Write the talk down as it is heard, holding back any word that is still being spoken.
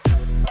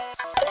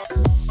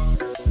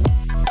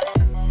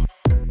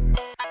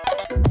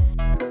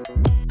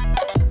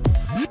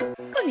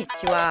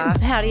Konnichiwa.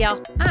 Howdy,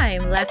 y'all.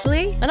 I'm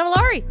Leslie. And I'm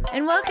Laurie.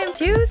 And welcome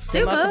to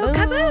Sumo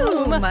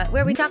Kaboom,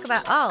 where we talk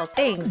about all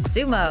things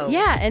sumo.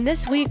 Yeah, and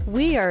this week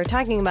we are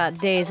talking about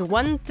days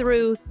 1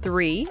 through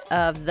 3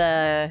 of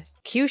the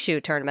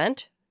Kyushu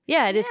tournament.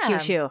 Yeah, it is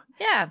Kyushu.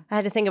 Yeah. I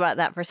had to think about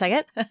that for a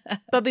second.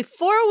 But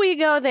before we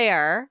go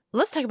there,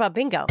 let's talk about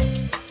bingo.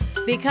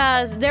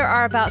 Because there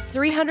are about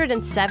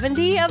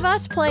 370 of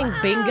us playing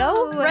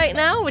bingo right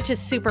now, which is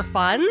super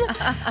fun.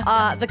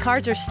 The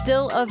cards are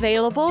still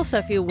available, so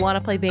if you want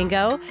to play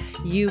bingo,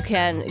 you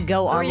can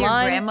go Or online.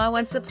 your grandma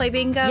wants to play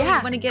bingo. Yeah.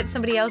 You want to get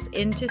somebody else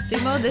into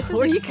sumo. This is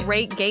Or a you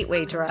great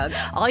gateway drug.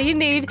 All you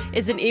need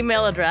is an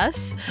email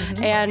address.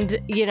 And,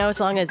 as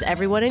long as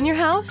everyone in your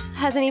house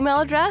has an email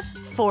address,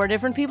 4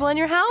 different people in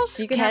your house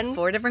You can have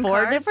 4 different four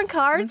cards. different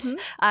cards.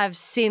 I've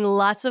seen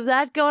lots of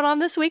that going on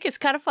this week. It's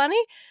kind of funny.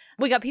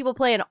 We got people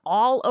playing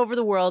all over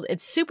the world.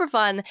 It's super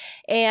fun.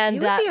 And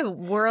You would be a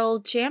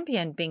world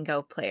champion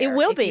bingo player. it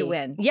will if be. you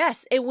win.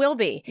 Yes, it will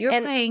be. You're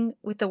And playing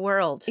with the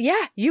world.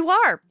 yeah, you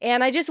are.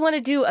 And I just want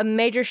to do a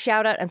major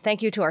shout out and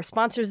thank you to our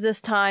sponsors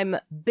this time.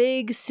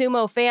 Big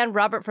Sumo Fan,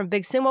 Robert from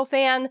Big Sumo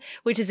Fan,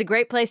 which is a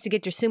great place to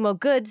get your sumo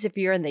goods if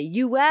you're in the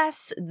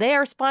U.S. They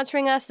are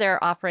sponsoring us.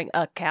 They're offering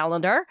a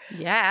calendar,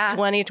 Yeah.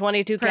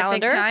 2022 Perfect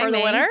calendar for the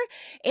timing. winner.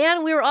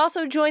 And we were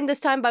also joined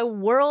this time by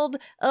World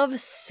of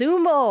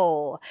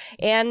Sumo.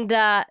 And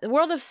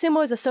World of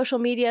Sumo is a social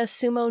media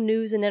sumo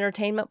news and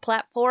entertainment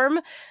platform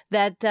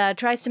that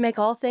tries to make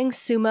all things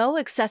sumo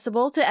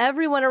accessible to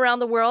everyone around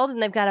the world.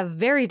 And they've got a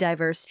very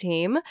diverse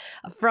team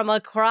from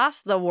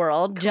across the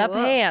world. Cool.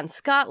 Japan,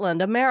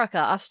 Scotland, America,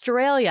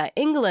 Australia,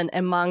 England,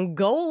 and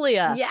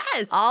Mongolia.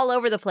 Yes. All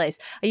over the place.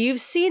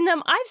 You've seen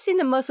them. I've seen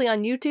them mostly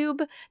on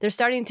YouTube. They're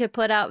starting to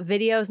put out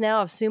videos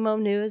now of sumo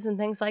news and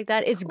things like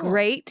that. It's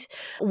great.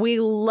 We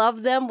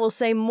love them. We'll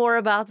say more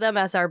about them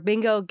as our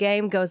bingo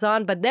game goes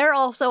on, but they're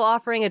also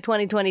offering a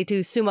 2022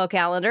 sumo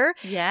calendar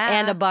Yeah.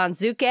 and a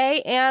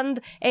banzuke and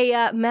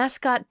a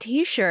mascot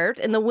t-shirt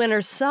in the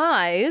winner's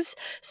size.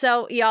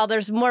 So y'all,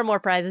 there's more and more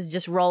prizes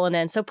just rolling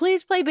in. So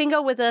please play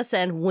bingo with us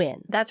and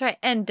win. That's right.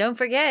 And don't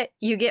forget,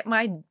 you get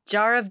my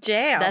jar of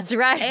jam. That's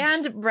right.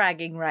 And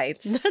bragging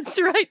rights.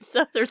 That's right.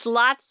 So there's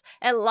lots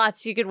and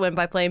lots you could win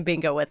by playing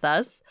bingo with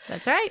us.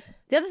 That's right.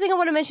 The other thing I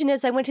want to mention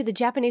is I went to the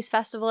Japanese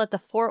festival at the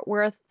Fort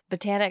Worth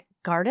Botanic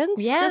Gardens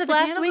this the last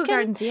botanical weekend.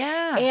 gardens.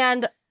 Yeah.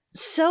 And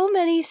so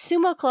many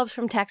sumo clubs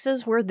from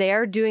Texas were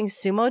there doing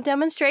sumo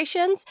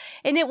demonstrations.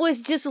 And it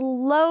was just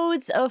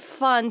loads of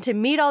fun to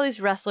meet all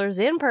these wrestlers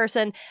in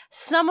person,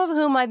 some of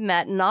whom I've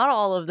met, not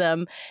all of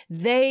them.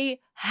 They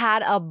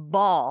had a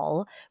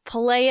ball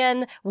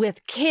playing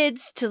with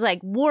kids to like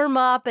warm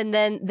up. And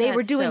then they were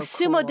That's doing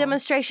so sumo cool.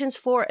 demonstrations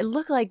for, it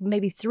looked like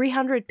maybe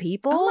 300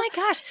 people. Oh my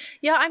gosh.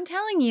 Yeah, I'm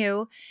telling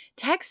you,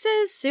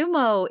 Texas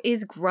sumo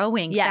is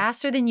growing Yes.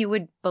 faster than you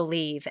would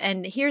believe.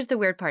 And here's the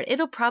weird part.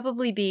 It'll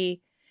probably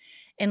be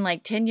in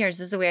like 10 years,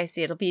 this is the way I see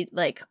it. It'll be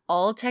like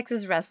all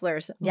Texas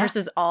wrestlers Yeah.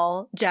 versus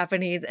all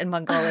Japanese and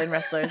Mongolian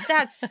wrestlers.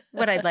 That's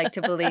what I'd like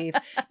to believe.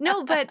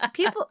 No, but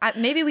people,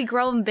 maybe we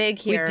grow them big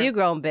here. We do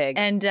grow them big.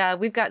 And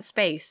we've got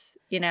space,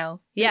 Yeah,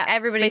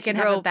 Everybody's space going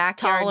to to have grow a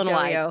backyard tall and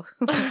wide.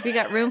 doyo. We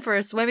got room for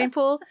a swimming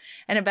pool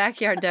and a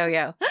backyard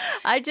doyo.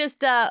 I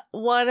just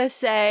want to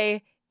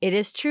say it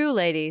is true,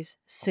 ladies.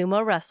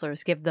 Sumo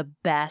wrestlers give the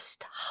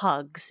best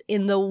hugs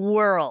in the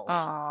world.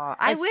 Aw,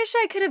 I As- wish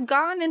I could have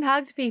gone and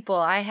hugged people.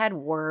 I had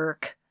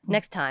work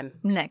Next time.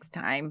 next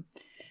time.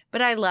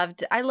 But I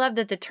loved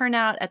that the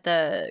turnout at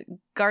the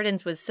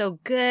gardens was so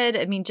good.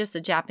 I mean, just the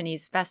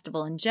Japanese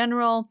festival in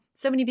general.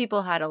 So many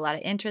people had a lot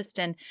of interest.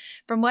 And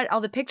from what all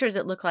the pictures,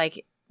 it looked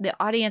like the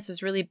audience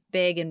was really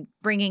big and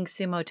bringing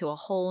sumo to a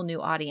whole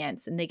new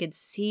audience. And they could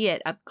see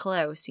it up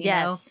close, you know,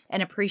 Yes.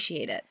 and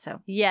appreciate it.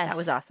 So Yes. that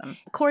was awesome.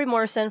 Corey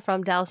Morrison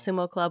from Dallas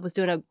Sumo Club was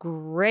doing a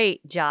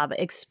great job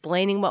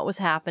explaining what was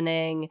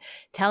happening,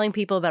 telling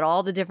people about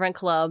all the different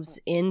clubs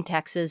in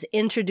Texas,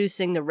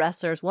 introducing the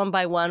wrestlers one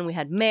by one. We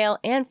had male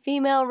and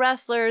female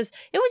wrestlers.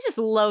 It was just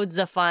loads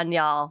of fun,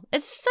 y'all.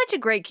 It's such a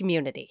great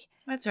community.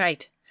 That's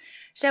right.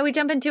 Shall we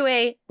jump into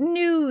a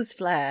news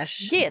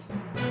flash? Yes.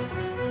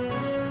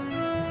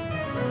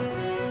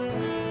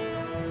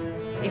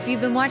 If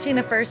you've been watching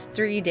the first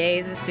 3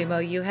 days of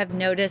sumo, you have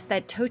noticed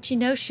that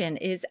Tochinoshin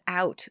is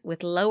out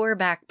with lower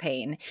back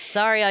pain.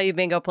 Sorry, all you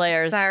bingo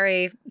players.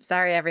 Sorry,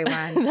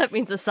 everyone. That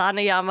means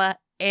Asanayama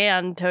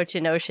and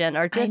Tochinoshin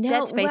are just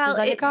dead spaces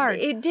on your card.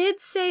 It did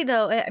say,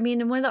 though, I mean,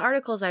 in one of the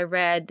articles I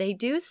read, they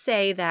do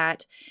say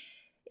that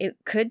it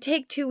could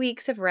take 2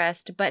 weeks of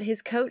rest, but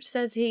his coach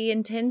says he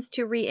intends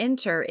to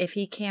re-enter if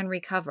he can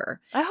recover.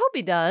 I hope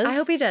he does. I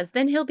hope he does.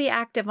 Then he'll be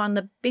active on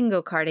the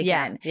bingo card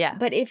again. Yeah.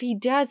 But if he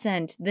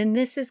doesn't, then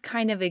this is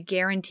kind of a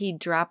guaranteed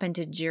drop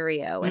into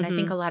Juryo. And I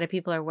think a lot of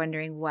people are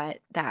wondering what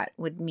that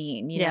would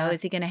mean. You know,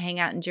 is he going to hang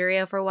out in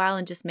Juryo for a while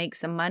and just make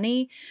some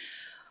money?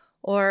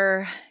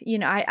 Or, you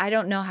know, I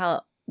don't know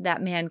how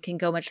that man can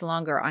go much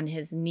longer on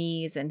his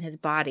knees and his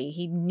body.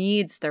 He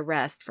needs the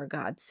rest, for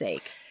God's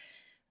sake.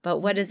 But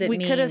what does it mean?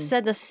 We could have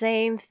said the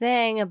same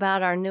thing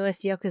about our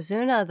newest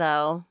Yokozuna,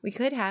 though. We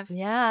could have.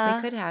 Yeah.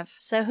 We could have.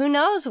 So who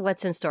knows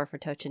what's in store for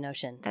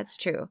Tochinoshin? That's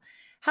true.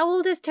 How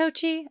old is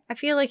Tochi? I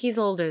feel like he's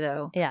older,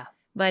 though. Yeah.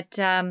 But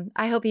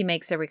I hope he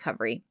makes a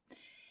recovery.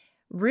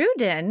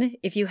 Rudin,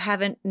 if you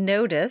haven't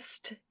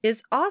noticed,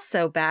 is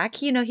also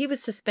back. You know, he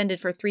was suspended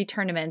for 3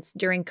 tournaments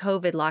during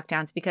COVID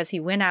lockdowns because he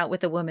went out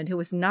with a woman who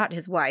was not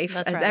his wife,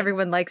 That's as right.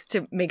 everyone likes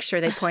to make sure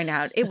they point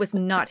out. It was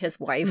not his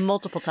wife.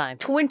 Multiple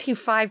times.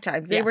 25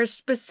 times. They Yes. were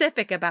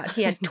specific about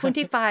he had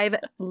 25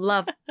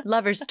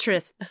 lovers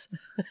trysts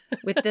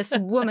with this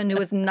woman who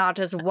was not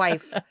his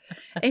wife.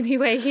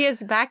 Anyway, he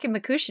is back in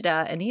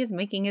Makushita and he is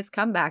making his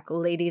comeback,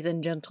 ladies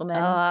and gentlemen.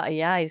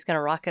 Yeah, he's going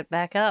to rock it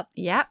back up.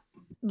 Yep.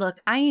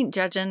 Look, I ain't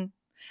judging.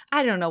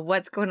 I don't know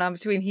what's going on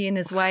between he and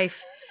his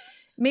wife.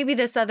 Maybe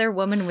this other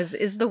woman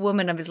is the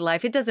woman of his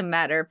life. It doesn't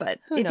matter. But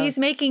Who if knows? he's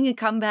making a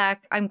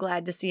comeback, I'm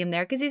glad to see him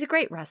there because he's a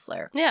great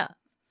wrestler. Yeah.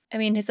 I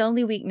mean, his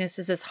only weakness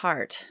is his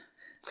heart.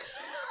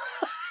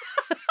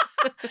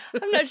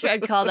 I'm not sure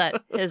I'd call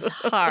that his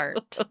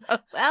heart.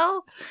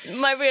 Well,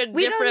 Might be a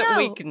we don't different know.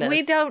 weakness.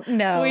 We don't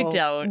know. We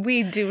don't.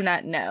 We do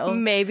not know.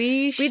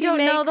 Maybe she We don't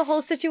know the makes-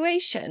 whole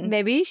situation.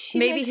 Maybe she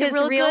Maybe makes his a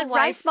real real good wife-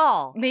 rice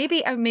ball.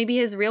 Maybe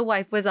his real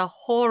wife was a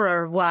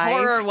horror wife.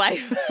 Horror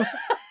wife.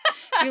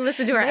 If you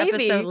listened to our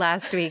Maybe. episode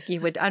last week,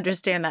 you would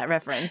understand that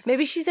reference.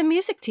 Maybe she's a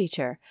music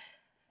teacher.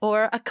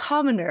 Or a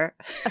commoner.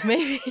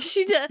 Maybe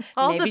she does.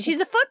 All Maybe the- she's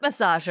a foot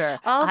massager.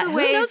 All the Who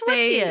ways knows what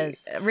they she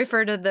is.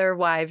 refer to their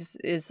wives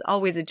is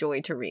always a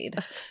joy to read.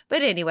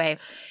 But anyway,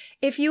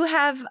 if you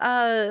have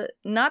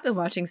not been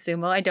watching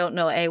sumo, I don't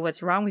know, A,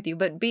 what's wrong with you,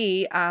 but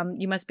B,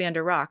 you must be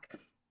under rock.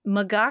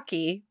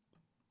 Magaki,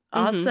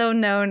 also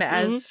known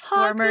as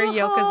former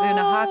Hakuho.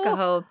 Yokozuna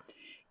Hakuho,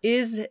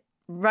 is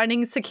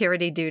running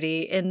security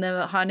duty in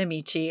the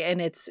Hanamichi,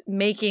 and it's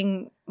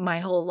making my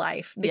whole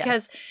life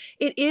because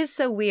it is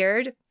so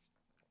weird,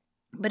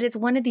 but it's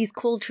one of these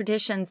cool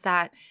traditions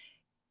that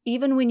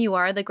even when you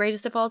are the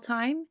greatest of all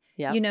time,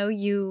 Yeah. you know,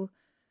 you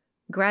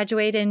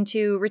graduate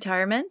into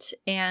retirement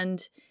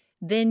and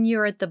then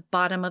you're at the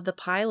bottom of the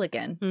pile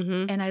again.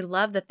 Mm-hmm. And I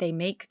love that they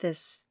make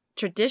this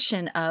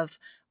tradition of,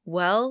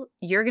 well,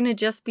 you're going to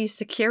just be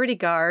security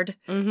guard.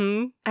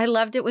 Mm-hmm. I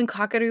loved it when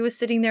Kakaru was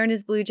sitting there in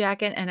his blue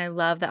jacket, and I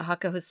love that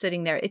Haka was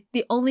sitting there.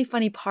 The only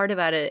funny part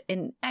about it,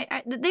 and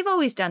they've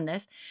always done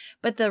this,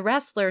 but the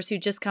wrestlers who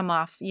just come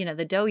off, you know,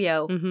 the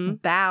doyo Mm-hmm.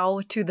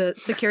 bow to the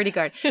security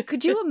guard.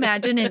 Could you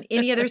imagine in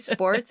any other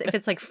sports if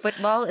it's like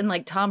football and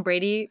like Tom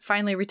Brady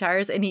finally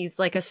retires and he's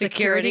like a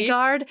security Security.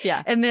 guard,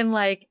 Yeah. and then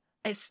like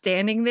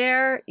standing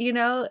there, you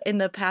know, in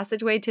the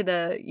passageway to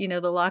the, you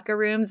know, the locker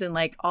rooms, and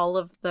like all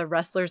of the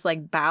wrestlers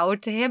like bow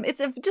to him. It's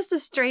just a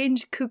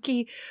strange,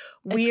 kooky,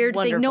 weird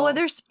thing. No wonderful.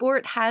 other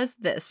sport has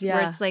this,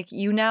 where Yeah. it's like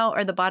you now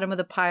are the bottom of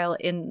the pile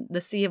in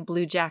the sea of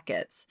blue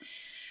jackets.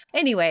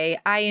 Anyway,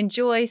 I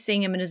enjoy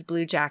seeing him in his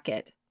blue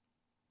jacket.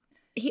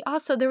 He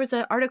also, there was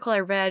an article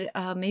I read,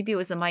 maybe it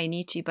was a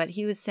Mainichi, but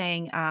he was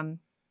saying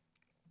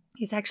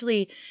he's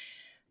actually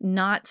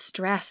not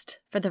stressed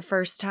for the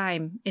first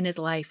time in his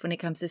life when it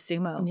comes to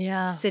sumo.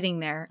 Yeah. Sitting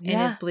there in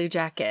Yeah. his blue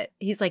jacket.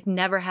 He's like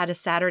never had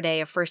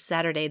a first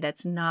Saturday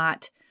that's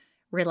not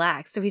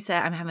relaxed. So he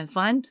said, I'm having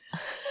fun.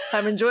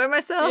 I'm enjoying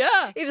myself.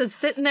 Yeah. He's just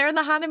sitting there in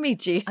the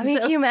Hanamichi. I mean,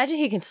 So- can you imagine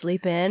he can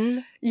sleep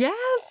in?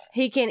 yes.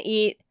 He can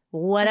eat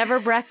whatever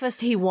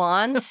breakfast he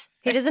wants.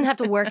 He doesn't have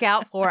to work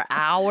out for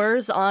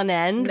hours on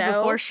end No.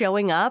 before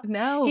showing up.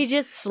 No. He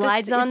just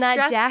slides It's on that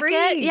stress-free.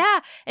 jacket. Yeah.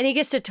 And he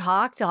gets to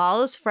talk to all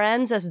his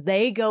friends as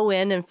they go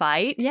in and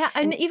fight. Yeah,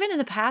 and even in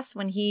the past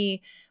when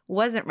he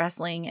wasn't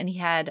wrestling and he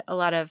had a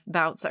lot of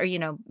bouts or, you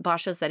know,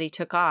 bashos that he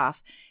took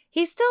off,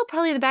 he still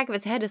probably in the back of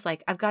his head is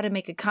like, I've got to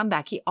make a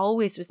comeback. He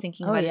always was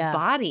thinking Oh, about yeah. his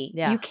body.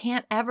 Yeah. You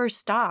can't ever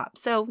stop.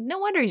 So no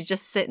wonder he's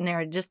just sitting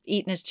there just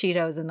eating his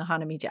Cheetos in the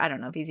Hanamichi. I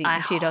don't know if he's eating I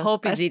Cheetos.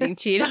 hope he's but- eating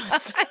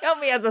Cheetos. I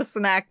hope he has a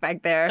snack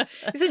back there.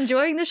 He's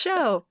enjoying the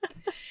show.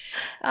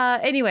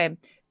 Anyway,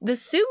 the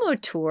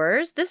sumo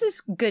tours, this is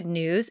good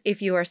news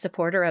if you are a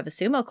supporter of a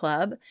sumo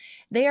club.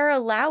 They are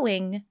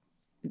allowing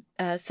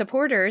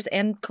supporters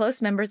and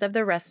close members of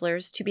the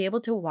wrestlers to be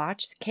able to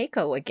watch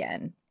Keiko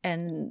again.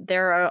 And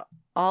they're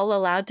all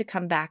allowed to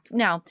come back.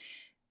 Now,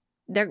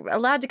 they're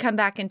allowed to come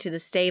back into the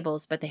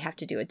stables, but they have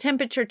to do a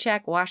temperature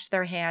check, wash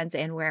their hands,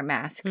 and wear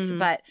masks. Mhm.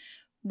 But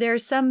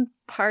there's some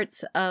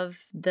parts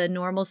of the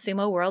normal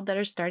sumo world that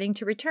are starting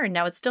to return.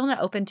 Now, it's still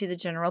not open to the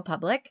general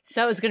public.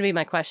 That was going to be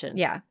my question.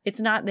 Yeah, it's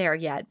not there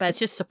yet, but It's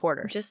just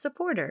supporters. just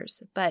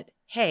supporters. But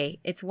hey,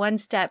 it's one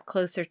step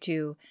closer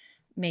to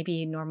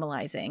maybe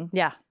normalizing.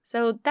 yeah.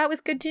 So that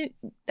was good to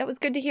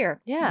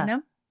hear. Yeah. You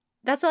know?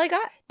 That's all I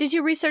got. Did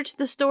you research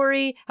the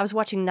story? I was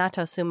watching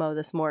Nato Sumo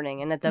this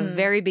morning, and at the Hmm.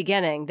 very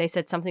beginning, they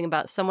said something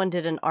about someone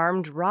did an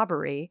armed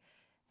robbery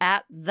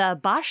at the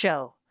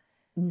Basho.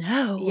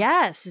 No.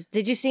 Yes.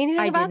 Did you see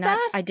anything about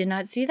that? I did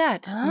not see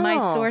that. My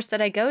Oh. source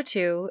that I go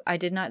to, I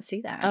did not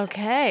see that.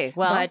 Okay.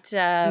 Well,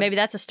 but maybe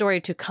that's a story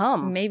to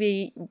come.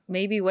 maybe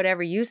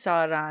whatever you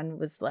saw it on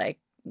was like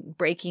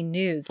breaking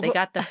news. They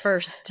got the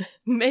first.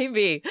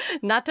 Maybe.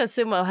 Nata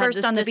Sumo had First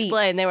this on the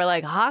display, beat. and they were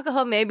like,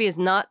 Hakuho maybe is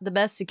not the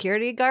best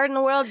security guard in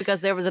the world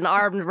because there was an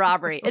armed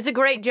robbery. It's a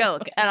great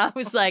joke. And I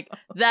was like,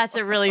 that's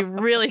a really,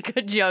 really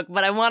good joke,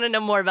 but I want to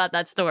know more about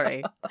that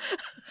story.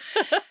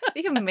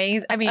 Be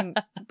amazing. I mean,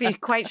 be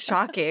quite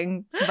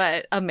shocking,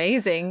 but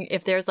amazing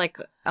if there's like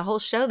a whole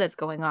show that's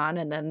going on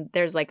and then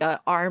there's like a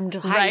armed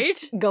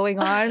heist going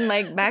on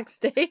like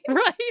backstage.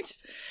 Right.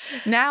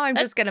 Now I'm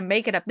just going to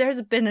make it up.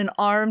 There's been an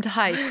armed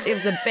heist. It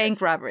was a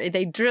bank robbery.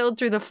 They drilled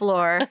through the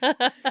floor.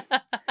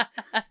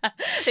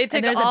 They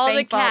took there's all a the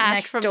bank vault cash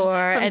next from,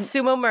 door from and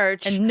sumo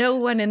merch. And no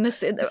one in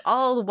this,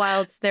 all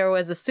whilst there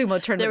was a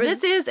sumo tournament.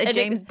 This is a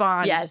James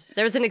Bond. Yes.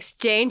 There was an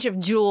exchange of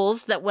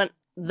jewels that went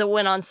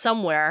on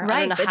somewhere. Right, I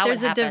don't know but how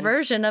there's it a happened.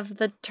 diversion of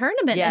the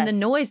tournament and the Yes.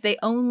 noise. They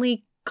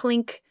only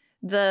clink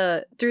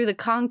through the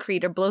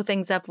concrete or blow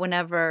things up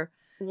whenever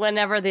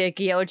the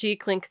Gyoji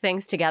clink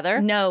things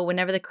together.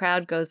 whenever the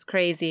crowd goes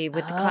crazy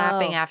with the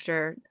clapping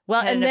after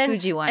and then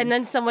Fuji won. and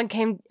then someone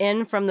came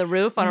in from the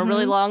roof on a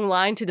really long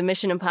line to the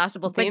Mission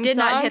Impossible but theme did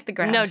song. not hit the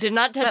ground. No, did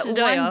not touch but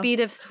the doyo. one bead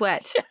of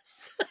sweat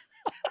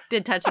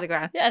did touch the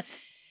ground. Yes,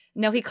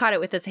 No, he caught it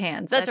with his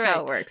hands. that's right.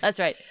 how it works. That's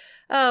right.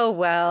 Oh,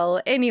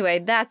 well. Anyway,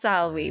 that's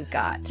all we've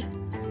got.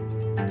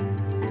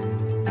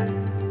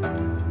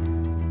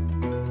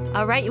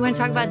 All right, you want to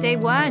talk about day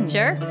one?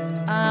 Sure.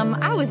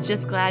 I was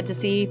just glad to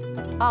see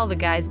all the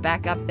guys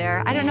back up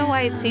there. I don't know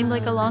why it seemed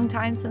like a long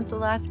time since the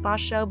last boss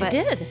show, but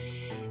It did.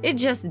 it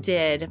just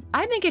did.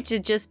 I think it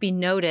should just be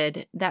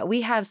noted that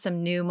we have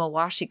some new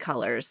Mawashi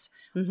colors.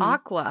 Mhm.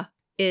 Aqua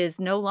is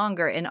no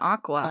longer in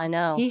aqua. I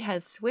know. He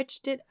has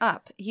switched it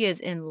up. He is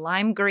in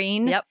lime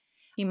green. Yep.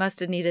 He must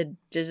have needed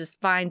to just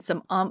find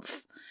some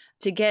oomph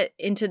to get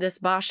into this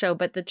boss show.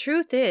 But the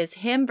truth is,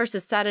 him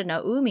versus Sada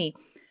Naomi,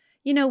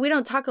 we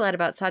don't talk a lot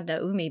about Sada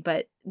Naomi,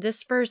 but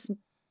this first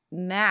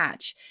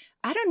match,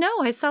 I don't know,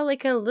 I saw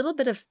like a little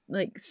bit of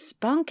like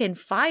spunk and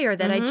fire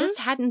that I just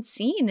hadn't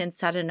seen in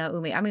Sada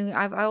Naomi. I mean,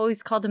 I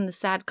always called him the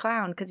sad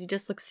clown because he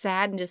just looks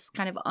sad and just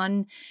kind of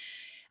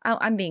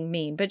I'm being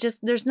mean, but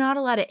just there's not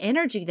a lot of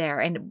energy there.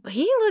 And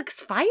he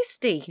looks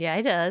feisty. Yeah,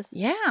 he does.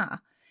 Yeah.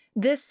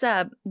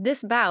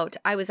 This bout,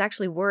 I was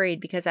actually worried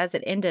because as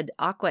it ended,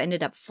 Aqua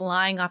ended up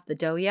flying off the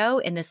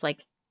doyo in this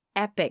like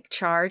epic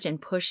charge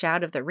and push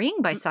out of the ring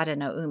by Sada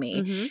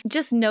Naomi. Mhm.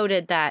 Just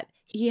noted that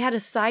he had a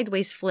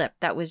sideways flip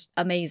that was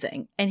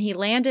amazing. And he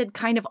landed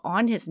kind of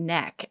on his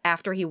neck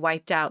after he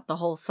wiped out the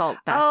whole salt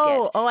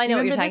basket. Oh, I know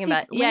what you're Remember talking this?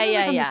 about. He Yeah, landed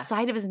yeah, on yeah. the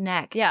side of his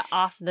neck. Yeah,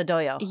 off the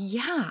doyo.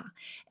 Yeah.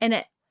 And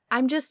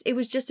it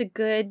was just a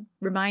good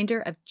reminder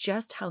of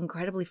just how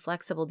incredibly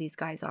flexible these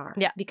guys are.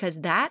 Yeah.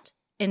 Because that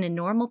in a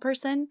normal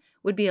person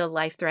would be a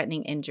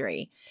life-threatening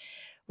injury.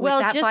 Well,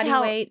 With that just body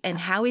how- weight and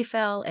how he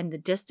fell and the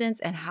distance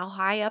and how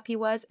high up he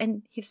was,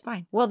 and he's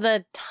fine. Well,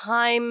 the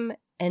time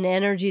and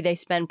energy they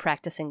spend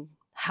practicing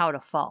how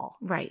to fall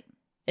Right.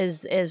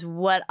 is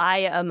what I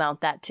amount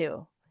that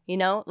to.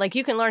 Like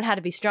you can learn how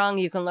to be strong,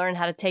 you can learn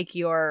how to take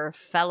your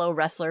fellow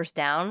wrestlers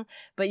down,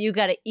 but you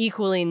got to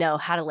equally know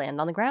how to land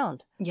on the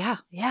ground. Yeah.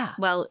 Yeah.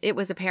 Well, it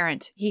was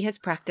apparent. He has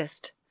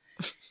practiced.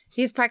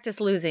 He's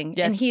practiced losing,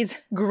 Yes. and he's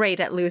great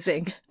at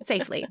losing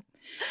safely.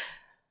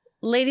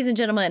 Ladies and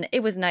gentlemen,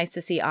 it was nice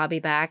to see Abi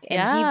back, and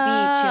he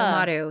beat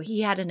Chiyomaru.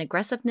 He had an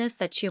aggressiveness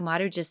that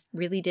Chiyomaru just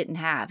really didn't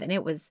have, and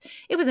it was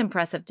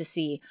impressive to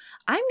see.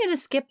 I'm going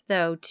to skip,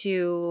 though,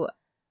 to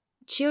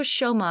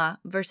Chiyoshoma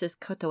versus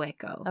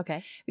Kotoeko,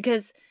 Okay.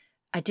 because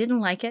I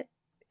didn't like it,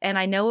 and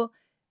I know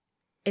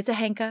it's a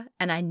henka,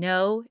 and I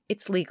know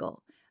it's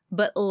legal.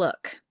 But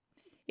look,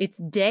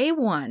 it's day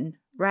one,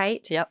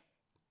 right? Yep.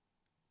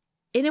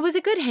 And it was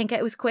a good henka.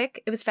 It was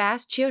quick. It was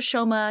fast.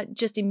 Chiyoshoma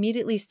just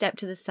immediately stepped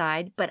to the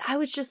side. But I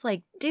was just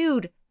like,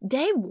 dude,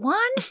 day one?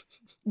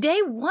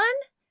 Day one?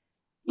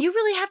 You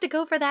really have to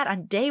go for that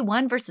on day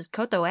one versus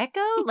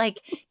Kotoeko?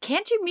 Like,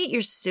 can't you meet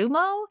your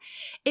sumo?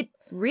 It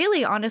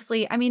really,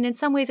 honestly, I mean, in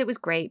some ways it was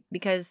great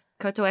because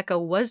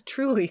Kotoeko was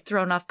truly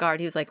thrown off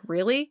guard. He was like,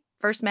 really?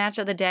 First match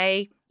of the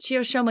day?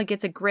 Chiyoshoma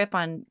gets a grip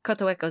on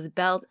Kotoeko's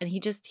belt and he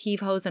just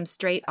heave-hoes him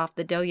straight off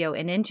the doyo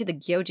and into the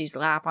Gyoji's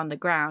lap on the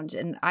ground.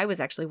 And I was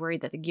actually worried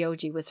that the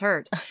Gyoji was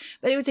hurt.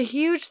 But it was a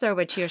huge throw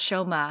by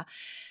Chiyoshoma.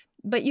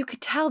 But you could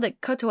tell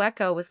that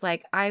Kotoeko was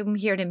like, I'm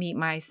here to meet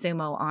my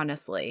sumo,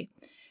 honestly.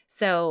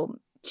 So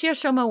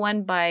Chiyoshoma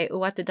won by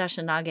Uwata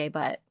Dashinage,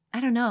 but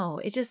I don't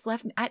know. It just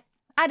left me.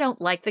 I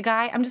don't like the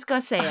guy. I'm just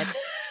going to say it.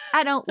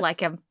 I don't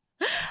like him.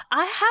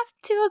 I have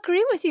to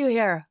agree with you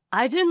here.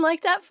 I didn't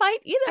like that fight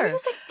I either. was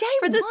just like, day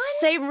For one? the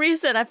same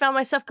reason, I found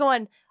myself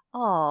going,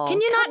 oh,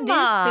 Can you not come do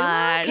on.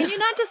 sumo? Can you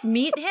not just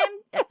meet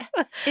him?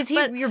 Is he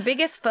But- your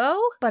biggest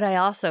foe? But I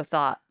also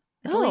thought,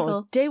 It's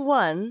illegal. day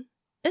one,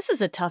 this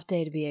is a tough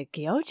day to be a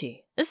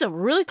Gyoji. This is a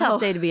really tough Oh.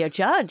 day to be a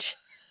judge.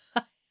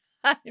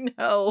 I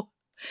know.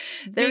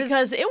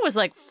 Because it was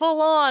like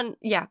full on.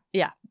 Yeah.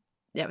 Yeah.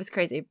 Yeah, it was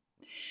crazy.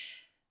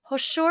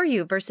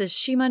 Hoshoryu versus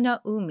Shima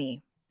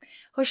Naomi.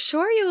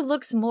 Hoshoryu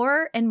looks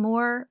more and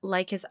more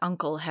like his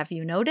uncle. Have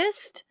you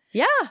noticed?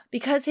 Yeah.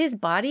 Because his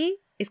body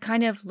is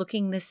kind of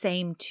looking the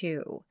same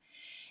too.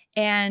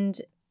 And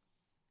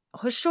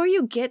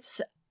Hoshoryu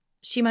gets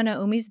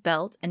Shimanoumi's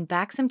belt and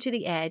backs him to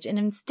the edge. And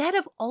instead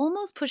of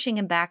almost pushing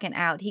him back and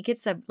out, he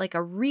gets a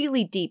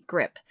really deep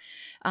grip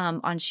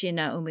on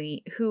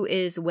Shimanoumi, who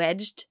is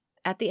wedged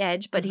at the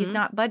edge, but he's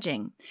not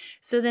budging.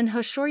 So then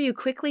Hoshoryu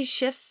quickly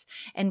shifts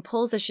and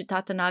pulls a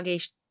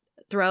Shitatanage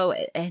throw,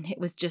 and it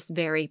was just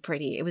very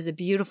pretty. It was a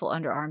beautiful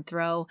underarm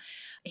throw.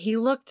 He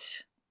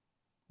looked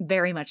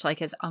very much like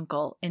his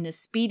uncle in his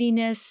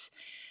speediness,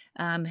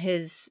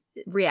 his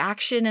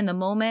reaction in the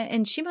moment.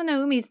 And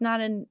Shimanoumi's not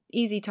an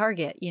easy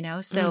target,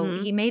 so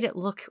he made it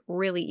look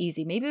really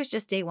easy. Maybe it was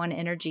just day one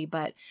energy,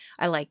 but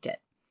I liked it.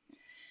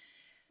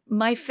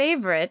 My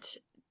favorite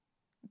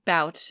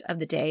bout of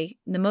the day,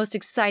 the most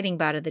exciting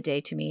bout of the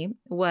day to me,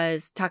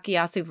 was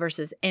Takayasu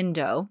versus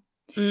Endo.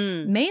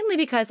 Mainly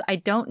because I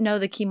don't know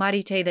the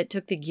Kimarite that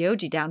took the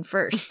Gyoji down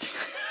first.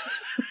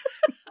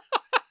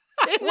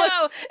 It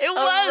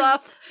was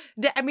rough.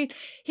 I mean,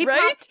 he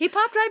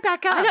popped right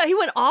back up. I know, he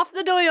went off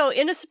the doyo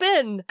in a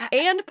spin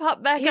and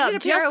popped back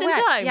up just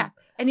in time. Yeah,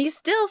 and he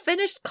still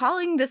finished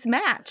calling this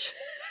match.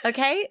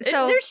 Okay,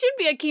 so there should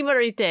be a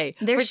Kimarite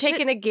for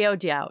taking a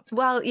Gyoji out.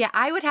 Well, yeah,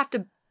 I would have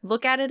to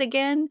look at it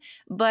again,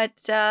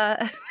 but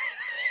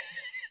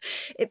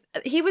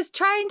he was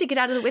trying to get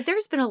out of the way.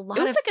 There's been a lot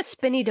of... It was like a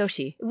spinny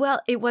doshi. Well,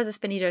 it was a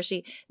spinny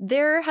doshi.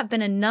 There have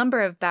been a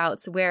number of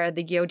bouts where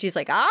the Gyoji's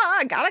like,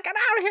 I gotta get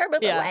out of here by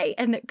the way.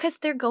 And because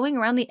they're going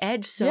around the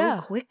edge so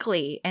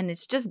quickly, and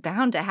it's just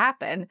bound to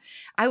happen.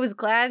 I was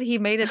glad he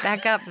made it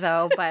back up,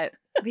 though, but...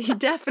 He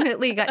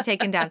definitely got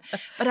taken down.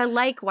 But I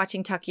like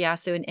watching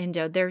Takayasu and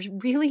Endo. They're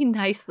really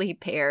nicely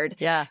paired.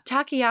 Yeah.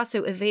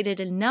 Takayasu evaded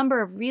a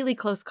number of really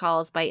close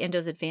calls by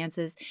Endo's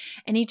advances,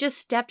 and he just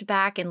stepped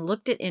back and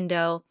looked at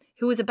Endo,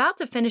 who was about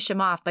to finish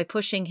him off by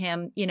pushing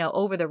him,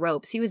 over the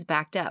ropes. He was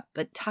backed up.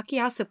 But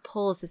Takayasu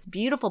pulls this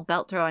beautiful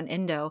belt throw on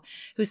Endo,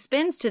 who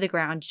spins to the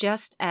ground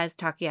just as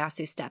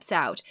Takayasu steps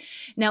out.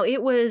 Now,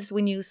 it was,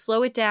 when you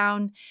slow it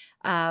down,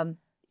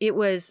 it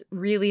was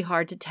really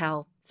hard to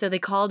tell. So they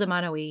called him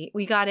Anoi.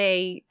 We got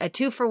a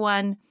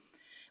 2-for-1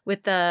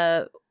 with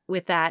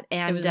that.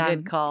 And it was a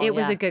good call. It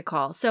was a good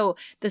call. So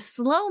the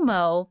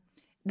slow-mo,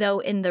 though,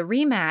 in the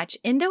rematch,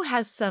 Endo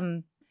has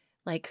some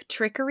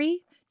trickery,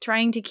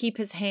 trying to keep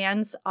his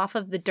hands off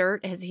of the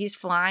dirt as he's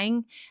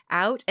flying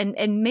out.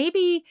 And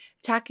maybe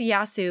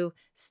Takayasu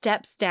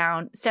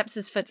steps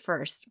his foot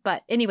first.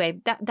 But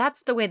anyway,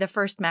 that's the way the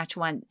first match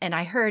went. And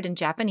I heard in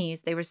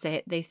Japanese, they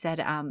said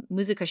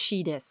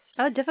muzukashi desu.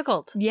 Oh,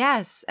 difficult.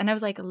 Yes. And I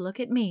was like,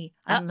 look at me.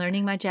 I'm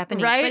learning my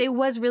Japanese. Right? But it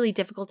was really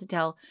difficult to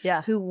tell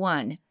who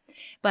won.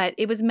 But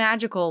it was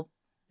magical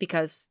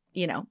because,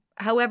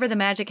 however the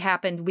magic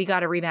happened, we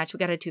got a rematch. We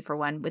got a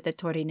 2-for-1 with the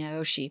Tori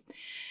Naoshi.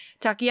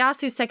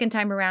 Takayasu's second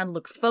time around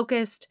looked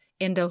focused.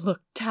 Endo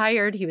looked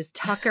tired. He was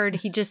tuckered.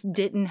 He just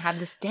didn't have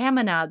the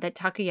stamina that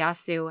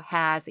Takayasu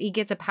has. He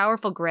gets a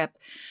powerful grip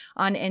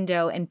on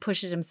Endo and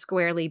pushes him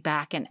squarely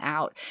back and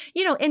out.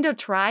 Endo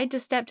tried to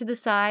step to the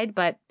side,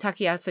 but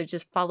Takayasu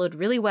just followed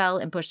really well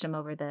and pushed him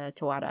over the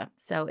Tawada.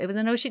 So it was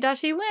an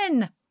Oshidashi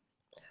win.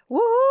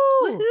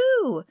 Woohoo!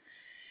 Woohoo!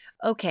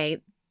 Okay,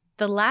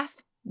 the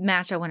last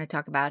match I want to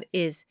talk about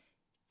is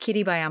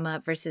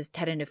Kiribayama versus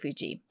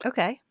Terunofuji.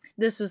 Okay.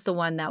 This was the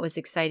one that was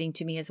exciting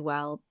to me as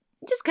well,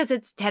 just because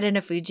it's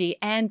Terunofuji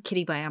and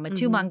Kiribayama,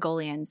 two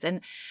Mongolians.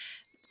 And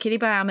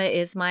Kiribayama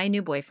is my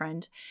new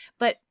boyfriend.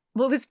 But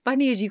what was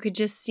funny is you could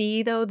just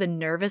see, though, the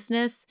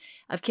nervousness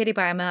of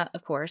Kiribayama,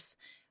 of course.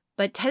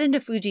 But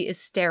Terunofuji is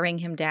staring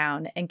him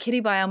down, and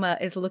Kiribayama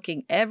is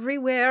looking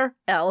everywhere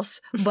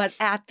else but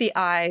at the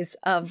eyes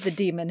of the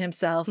demon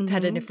himself,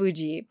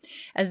 Terunofuji,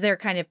 as they're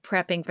kind of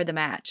prepping for the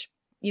match.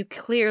 You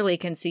clearly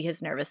can see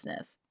his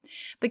nervousness.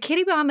 But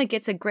Kiribayama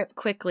gets a grip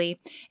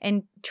quickly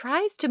and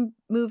tries to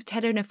move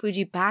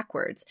Terunofuji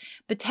backwards.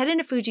 But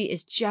Terunofuji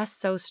is just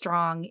so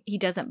strong, he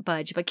doesn't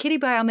budge. But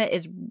Kiribayama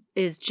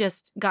is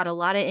just got a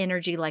lot of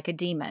energy like a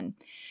demon.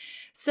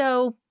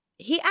 So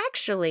he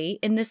actually,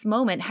 in this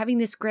moment, having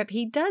this grip,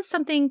 he does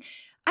something,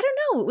 I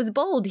don't know, it was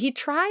bold. He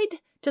tried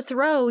to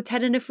throw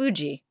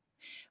Terunofuji,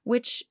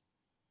 which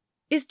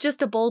is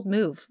just a bold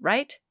move,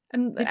 right?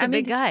 He's a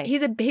big guy.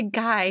 He's a big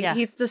guy. Yeah.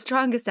 He's the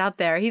strongest out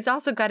there. He's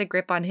also got a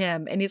grip on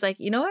him. And he's like,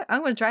 you know what?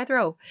 I'm going to try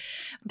throw.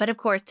 But of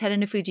course,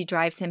 Terunofuji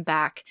drives him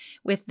back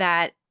with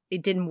that.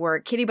 It didn't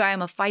work.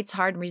 Kiribayama fights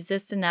hard and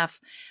resists enough,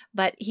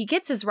 but he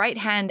gets his right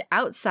hand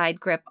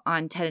outside grip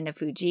on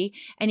Terunofuji,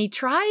 and he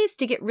tries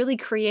to get really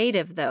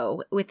creative,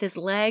 though, with his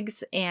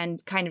legs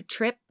and kind of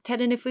trip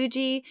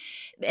Terunofuji.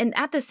 And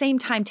at the same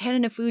time,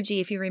 Terunofuji,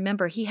 if you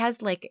remember, he has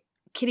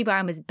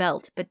Kiribayama's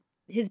belt, but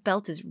his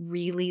belt is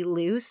really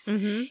loose.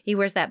 He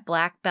wears that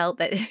black belt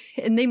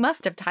and they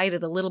must have tied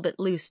it a little bit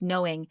loose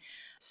knowing.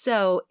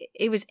 So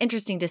it was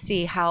interesting to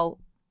see how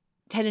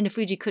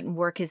Terunofuji couldn't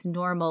work his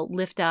normal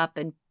lift up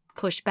and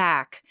push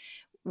back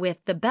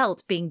with the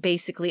belt being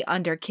basically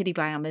under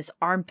Kiribayama's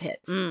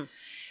armpits.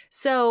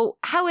 So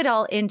how it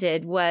all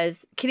ended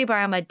was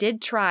Kiribayama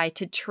did try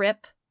to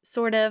trip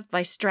sort of,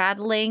 by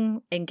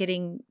straddling and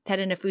getting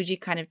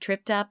Terunofuji kind of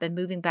tripped up and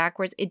moving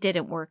backwards. It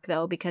didn't work,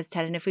 though, because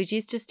Terunofuji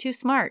is just too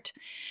smart.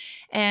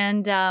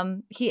 And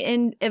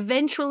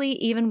eventually,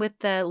 even with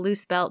the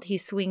loose belt, he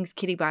swings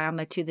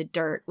Kiribayama to the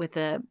dirt with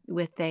a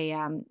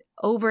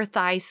over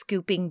thigh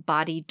scooping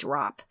body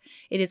drop.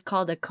 It is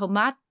called a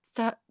komata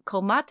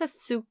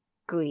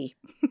sukui.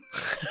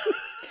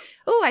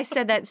 Oh, I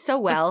said that so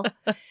well.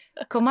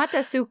 Komata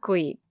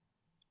sukui.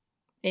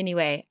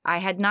 Anyway, I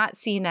had not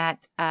seen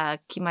that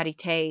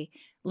Kimarite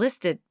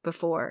listed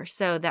before,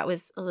 so that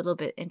was a little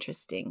bit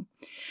interesting.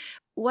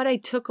 What I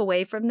took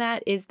away from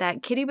that is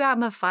that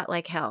Kiribayama fought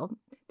like hell.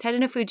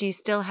 Terunofuji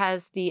still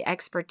has the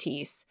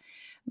expertise,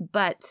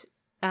 but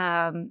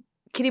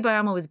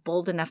Kiribayama was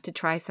bold enough to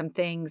try some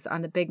things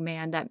on the big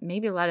man that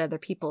maybe a lot of other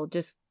people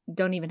just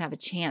don't even have a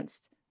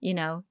chance,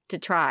 to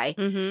try.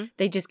 Mm-hmm.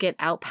 They just get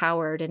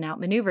outpowered and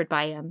outmaneuvered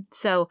by him.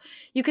 So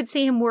you could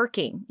see him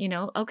working,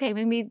 okay,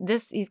 maybe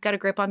he's got a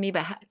grip on me,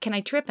 but can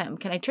I trip him?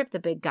 Can I trip the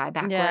big guy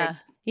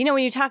backwards? Yeah.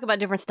 When you talk about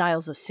different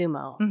styles of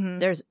sumo,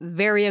 there's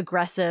very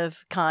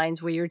aggressive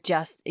kinds where you're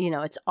just,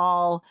 it's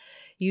all,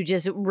 you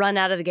just run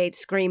out of the gate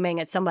screaming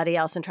at somebody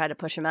else and try to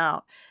push him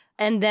out.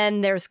 And then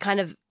there's kind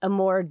of a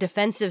more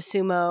defensive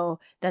sumo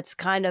that's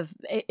kind of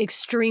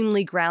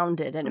extremely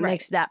grounded, and it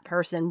makes that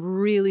person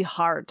really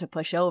hard to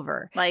push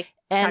over. Like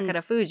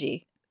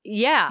Takarafuji.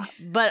 Yeah,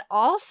 but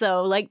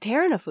also like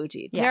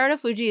Terunofuji. Yeah.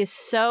 Terunofuji is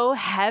so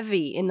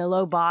heavy in the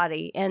low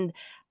body, and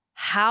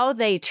how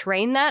they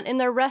train that in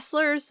their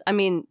wrestlers, I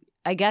mean,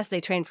 I guess they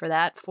trained for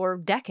that for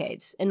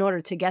decades in order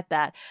to get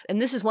that.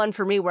 And this is one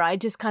for me where I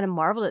just kind of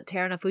marveled at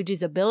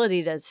Terunofuji's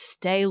ability to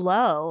stay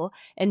low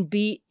and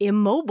be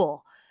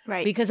immobile.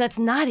 Right. Because that's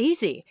not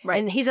easy. Right.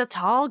 And he's a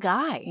tall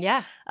guy.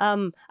 Yeah.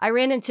 I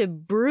ran into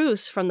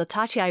Bruce from the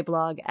Tachiai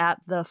blog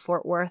at the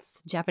Fort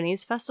Worth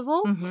Japanese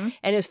Festival. Mm-hmm.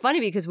 And it's funny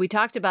because we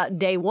talked about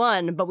day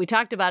one, but we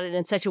talked about it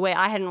in such a way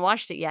I hadn't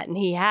watched it yet, and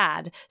he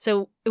had.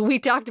 So we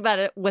talked about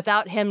it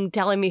without him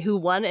telling me who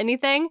won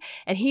anything.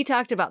 And he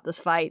talked about this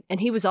fight. And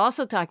he was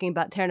also talking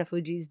about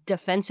Terunofuji's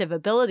defensive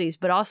abilities,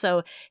 but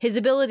also his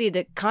ability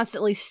to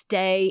constantly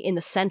stay in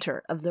the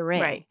center of the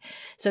ring. Right.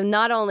 So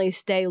not only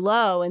stay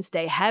low and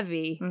stay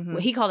heavy,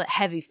 he called it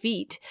heavy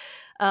feet,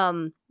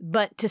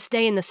 but to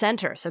stay in the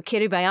center. So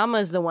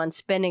Kiribayama is the one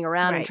spinning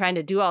around and trying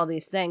to do all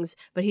these things,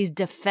 but he's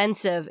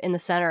defensive in the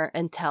center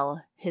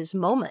until his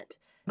moment.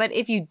 But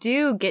if you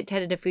do get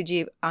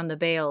Terunofuji on the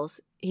bales,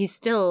 he's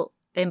still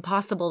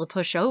impossible to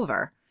push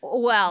over.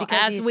 Well,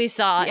 as we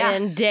saw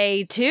in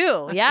day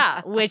 2,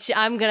 which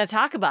I'm going to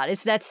talk about.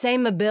 It's that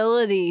same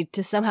ability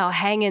to somehow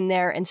hang in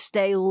there and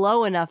stay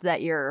low enough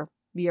that your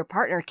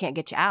partner can't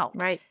get you out.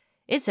 Right.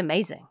 It's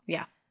amazing.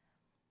 Yeah.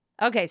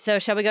 Okay, so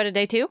shall we go to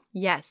day 2?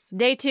 Yes.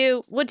 Day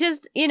 2, which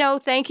is,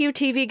 thank you,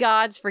 TV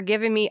gods, for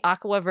giving me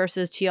Aqua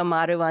versus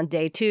Chiyomaru on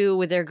day 2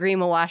 with their green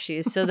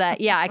mawashis so that,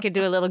 I could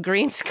do a little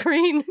green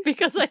screen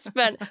because I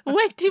spent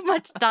way too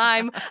much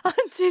time on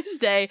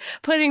Tuesday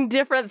putting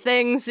different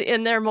things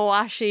in their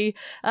mawashi.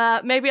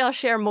 Maybe I'll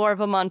share more of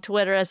them on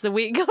Twitter as the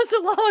week goes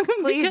along.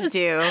 Please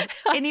do.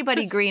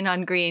 Anybody green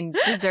on green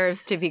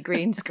deserves to be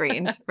green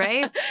screened,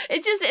 right?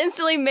 It just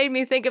instantly made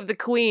me think of the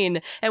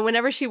Queen. And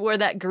whenever she wore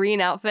that green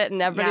outfit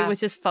and everybody was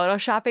just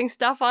photoshopping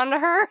stuff onto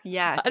her.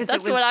 Yeah.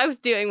 That's what I was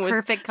doing with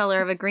perfect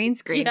color of a green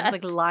screen. Yes.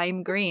 It's like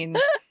lime green.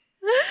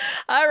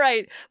 All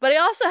right. But I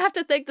also have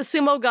to thank the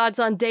sumo gods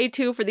on day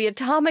 2 for the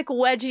atomic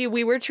wedgie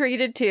we were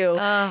treated to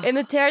in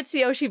the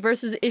Terutsuyoshi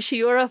versus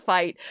Ishiura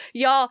fight.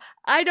 Y'all,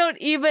 I don't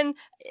even,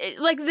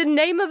 like the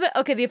name of it,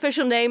 okay, the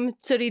official name,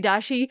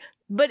 Tsuridashi,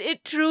 but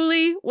it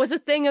truly was a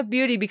thing of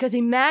beauty because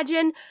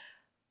imagine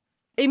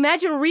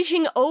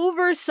reaching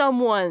over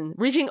someone,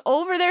 reaching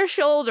over their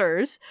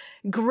shoulders,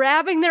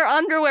 grabbing their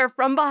underwear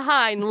from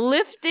behind,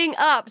 lifting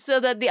up so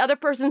that the other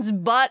person's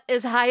butt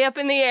is high up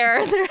in the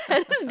air, their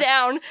head is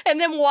down, and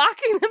then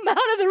walking them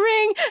out of the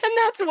ring. And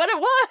that's what it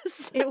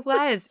was.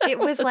 It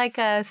was like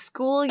a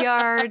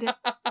schoolyard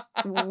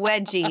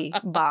wedgie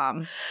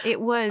bomb.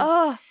 It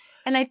was.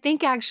 And I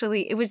think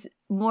actually it was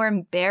more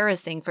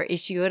embarrassing for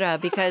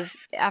Ishiura because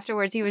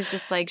afterwards he was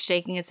just like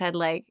shaking his head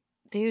like,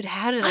 dude,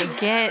 how did I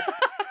get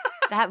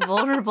that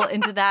vulnerable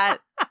into that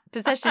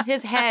position?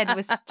 His head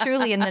was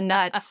truly in the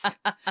nuts.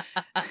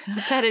 I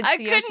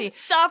couldn't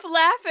stop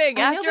laughing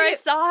after I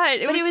saw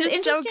it. It was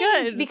just so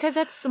good because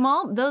that's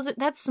small.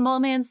 That's small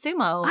man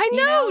sumo. I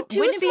know.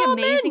 Wouldn't it be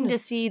amazing to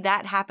see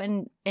that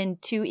happen in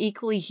 2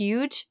 equally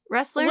huge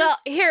wrestlers? Well,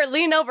 here,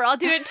 lean over. I'll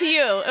do it to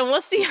you, and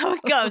we'll see how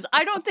it goes.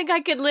 I don't think I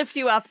could lift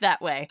you up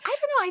that way. I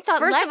don't know. I thought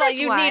first of all,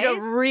 you need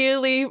a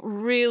really,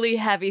 really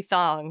heavy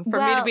thong for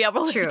me to be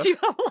able to lift you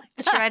up like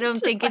that. True. I don't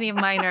think any of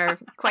mine are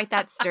quite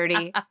that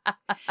sturdy.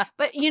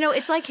 But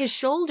it's like his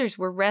shoulders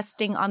were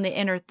resting on the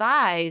inner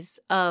thighs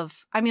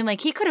of. I mean,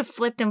 like he could have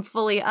flipped him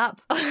fully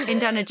up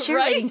and done a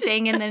cheerleading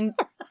thing, and then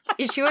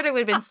Ishihara would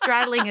have been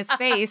straddling his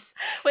face.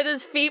 With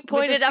his feet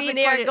pointed up in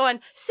the air going,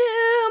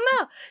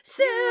 sumo,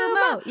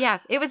 sumo. Yeah,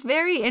 it was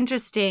very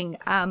interesting.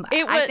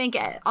 I think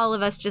all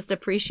of us just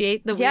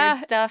appreciate the weird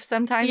stuff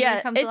sometimes when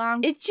it comes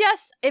along. It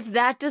just, if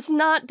that does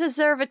not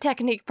deserve a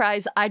technique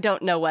prize, I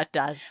don't know what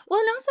does. Well,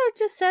 and also it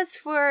just says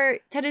for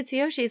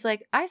Terutsuyoshi, he's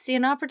like, I see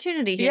an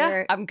opportunity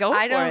here. Yeah, I'm going for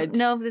it. I don't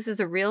know if this is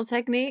a real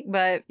technique,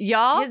 but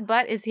his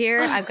butt is here.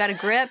 I've got a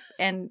grip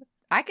and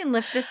I can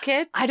lift this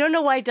kid. I don't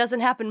know why it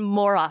doesn't happen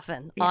more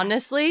often,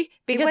 honestly,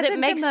 because it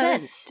makes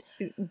sense.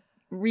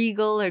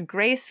 Regal or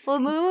graceful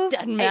move.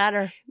 Doesn't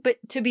matter. But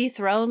to be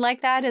thrown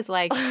like that is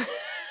like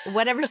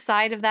whatever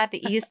side of that,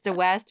 the east to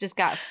west, just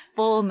got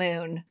full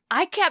moon.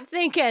 I kept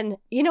thinking,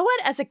 you know what?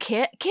 As a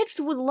kid, kids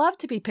would love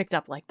to be picked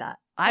up like that.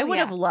 I would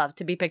have loved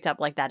to be picked up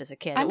like that as a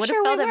kid. It would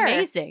have felt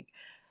amazing.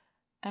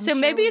 So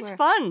maybe it's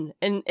fun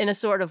in a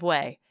sort of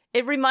way.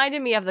 It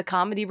reminded me of the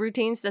comedy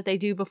routines that they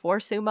do before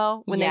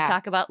sumo when they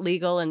talk about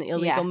legal and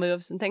illegal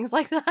moves and things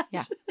like that.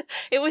 Yeah.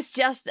 It was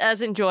just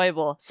as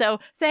enjoyable. So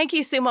thank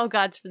you, Sumo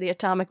Gods, for the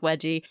atomic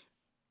wedgie.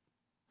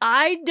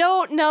 I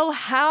don't know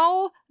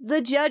how the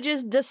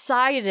judges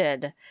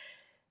decided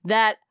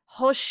that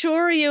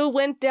Hoshoryu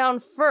went down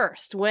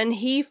first when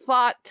he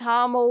fought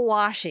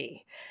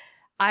Tamawashi.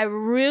 I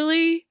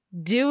really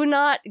do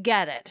not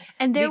get it.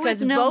 And there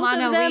was no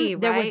Mono-ii,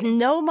 right? There was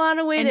no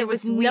Mono-ii. There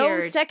was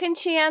no second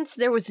chance.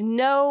 There was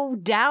no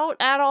doubt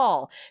at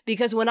all.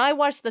 Because when I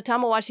watched the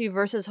Tamawashi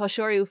versus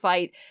Hoshoryu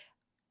fight,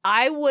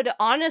 I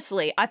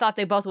thought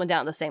they both went down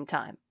at the same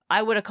time.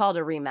 I would have called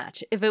a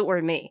rematch if it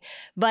were me.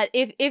 But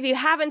if you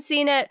haven't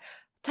seen it,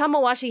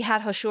 Tamawashi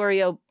had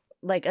Hoshoryu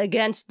like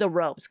against the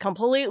ropes,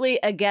 completely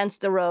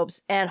against the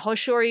ropes. And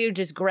Hoshoryu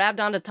just grabbed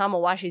onto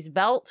Tamawashi's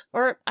belt.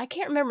 Or I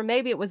can't remember,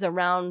 maybe it was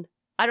around...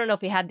 I don't know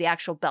if he had the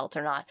actual belt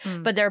or not,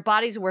 but their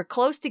bodies were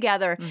close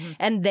together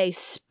and they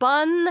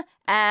spun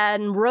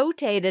and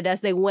rotated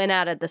as they went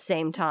out at the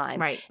same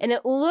time. Right. And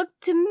it looked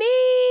to me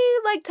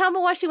like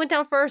Tamawashi went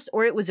down first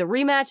or it was a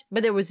rematch,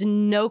 but there was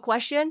no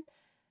question.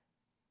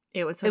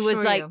 It was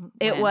Hoshoryu.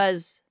 It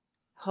was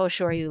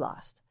Hoshoryu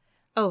lost.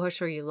 Oh,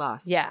 Hoshoryu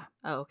lost. Yeah.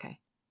 Oh, okay.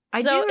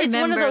 So it's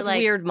one of those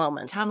weird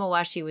moments.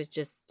 Tamawashi was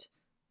just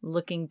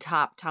looking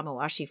top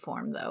Tamawashi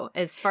form, though.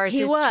 As far as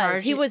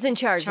he was in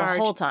charge the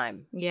whole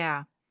time.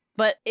 Yeah.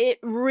 But it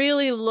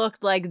really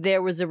looked like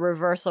there was a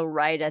reversal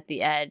right at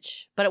the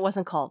edge, but it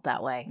wasn't called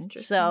that way.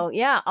 So,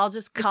 yeah, I'll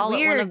just call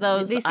it one of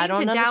those. They seem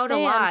to doubt a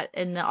lot,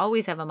 and they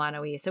always have a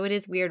Mono-ii. So it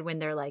is weird when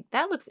they're like,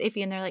 that looks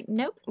iffy, and they're like,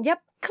 nope.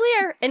 Yep,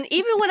 clear. And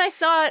even when I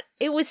saw it,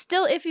 it was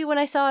still iffy when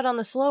I saw it on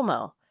the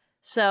slow-mo.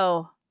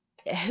 So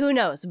who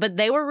knows? But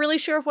they were really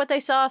sure of what they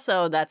saw,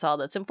 so that's all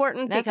that's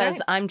important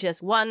because I'm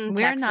just one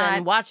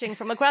Texan watching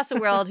from across the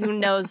world who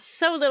knows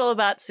so little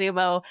about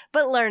sumo,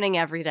 but learning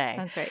every day.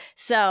 That's right.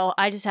 So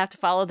I just have to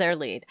follow their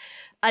lead.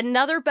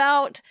 Another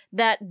bout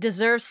that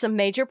deserves some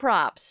major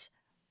props.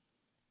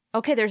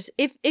 Okay, there's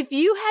if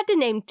you had to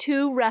name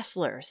two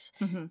wrestlers,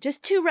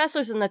 just two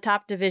wrestlers in the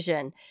top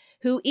division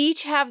who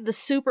each have the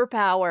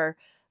superpower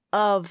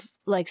of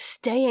like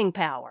staying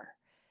power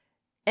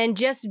and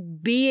just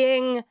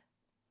being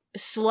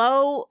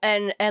slow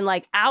and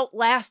like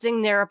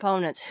outlasting their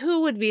opponents,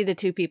 who would be the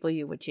two people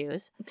you would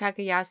choose?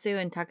 Takayasu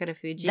and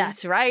Takarafuji.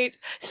 That's right.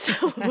 So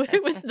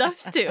it was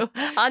those two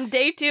on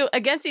day 2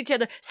 against each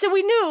other. So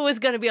we knew it was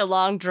going to be a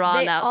long,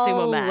 drawn-out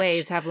sumo match. They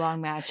always have long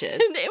matches.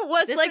 It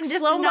was this like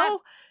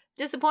slow-mo.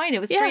 Disappointing. It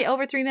was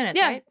over 3 minutes,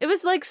 right? It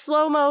was like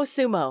slow-mo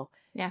sumo.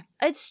 Yeah.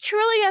 It's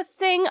truly a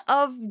thing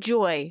of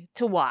joy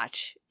to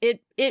watch.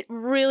 It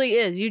really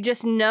is. You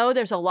just know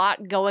there's a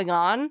lot going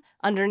on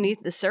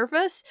underneath the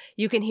surface.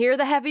 You can hear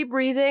the heavy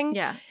breathing.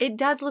 Yeah. It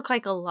does look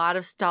like a lot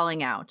of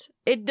stalling out.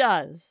 It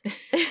does.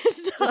 It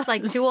does. Just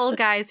like two old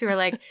guys who are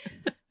like,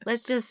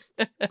 let's just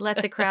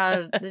let the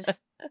crowd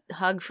just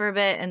hug for a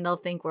bit and they'll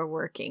think we're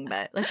working,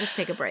 but let's just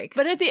take a break.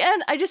 But at the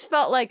end, I just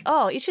felt like,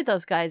 each of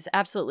those guys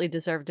absolutely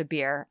deserved a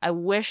beer. I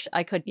wish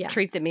I could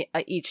treat them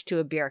each to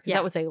a beer because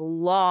that was a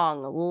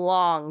long,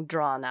 long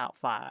drawn out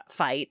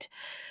fight.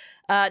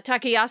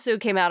 Takayasu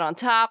came out on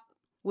top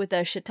with a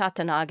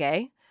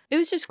shitatanage. It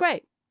was just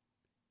great.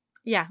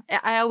 Yeah,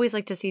 I always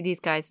like to see these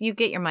guys. You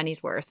get your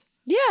money's worth.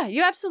 Yeah,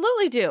 you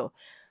absolutely do.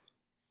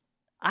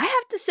 I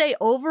have to say,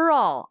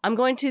 overall, I'm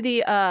going to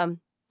the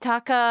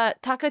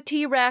Taka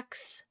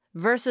T-Rex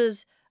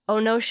versus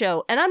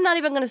Onosho, and I'm not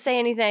even going to say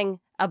anything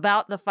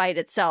about the fight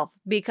itself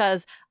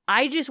because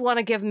I just want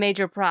to give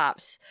major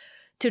props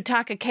to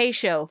Taka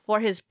Keisho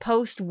for his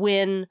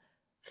post-win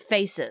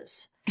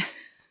faces.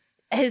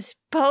 His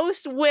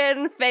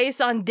post-win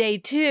face on day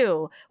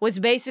 2 was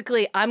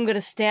basically, I'm going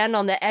to stand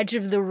on the edge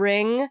of the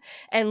ring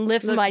and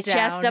lift my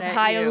chest up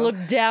high and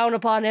look down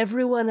upon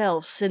everyone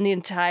else in the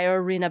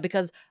entire arena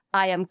because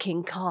I am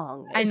King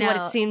Kong. Is what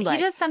it seemed like.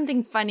 He does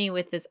something funny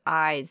with his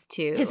eyes,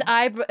 too. His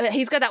eyebrow,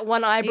 he's got that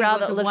one eyebrow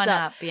that lifts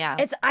up. Yeah.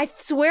 I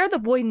swear the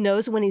boy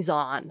knows when he's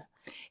on.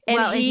 And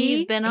Well, and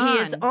he's been He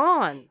is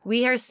on.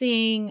 We are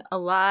seeing a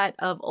lot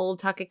of old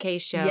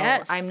Takakeisho.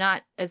 Yes. I'm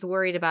not as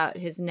worried about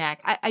his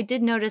neck. I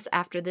did notice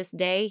after this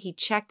day, he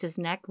checked his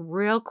neck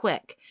real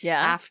quick. Yeah.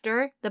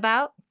 After the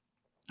bout,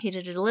 he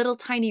did a little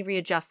tiny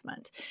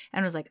readjustment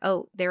and was like,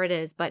 oh, there it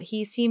is. But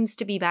he seems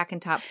to be back in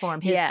top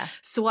form. His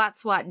swat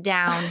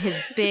down, his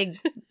big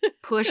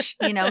push,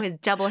 his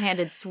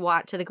double-handed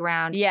swat to the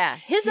ground. Yeah.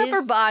 His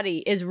upper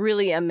body is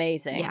really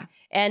amazing. Yeah.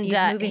 And he's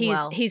moving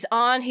well.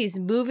 He's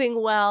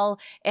moving well,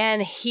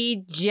 and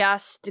he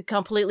just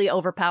completely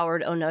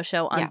overpowered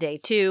Onosho on day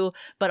 2.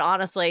 But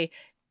honestly,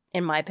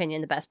 in my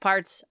opinion, the best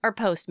parts are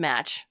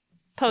post-match.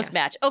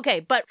 Post-match. Yes. Okay,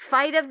 but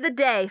fight of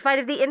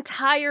the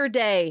entire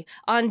day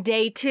on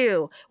day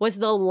 2 was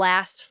the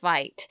last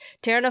fight.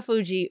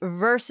 Terunofuji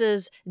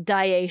versus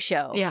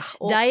Daieisho. Yeah.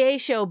 Oh.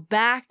 Daieisho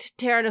backed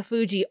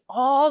Terunofuji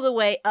all the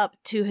way up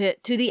to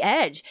the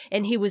edge,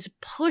 and he was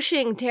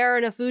pushing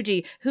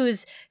Terunofuji,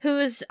 whose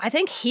I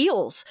think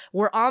heels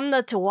were on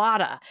the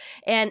Tawada,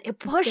 and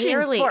pushing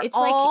for it's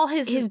all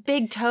like his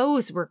big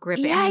toes were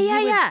gripping. Yeah.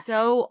 He was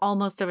so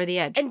almost over the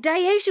edge. And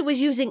Daieisho was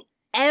using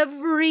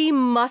every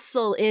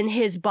muscle in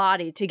his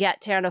body to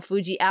get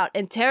Terunofuji out.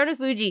 And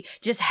Terunofuji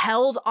just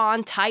held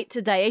on tight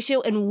to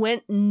Daieisho and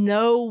went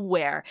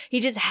nowhere. He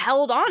just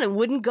held on and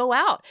wouldn't go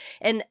out.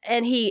 And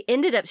he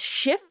ended up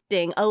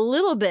shifting a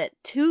little bit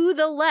to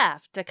the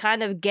left to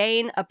kind of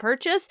gain a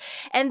purchase.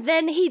 And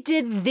then he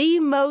did the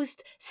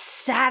most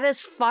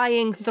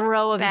satisfying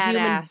throw of a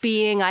human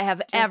being I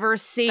have ever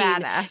seen.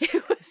 Badass.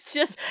 It was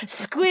just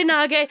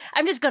squinage.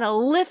 I'm just going to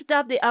lift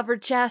up the upper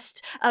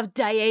chest of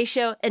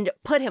Daieisho and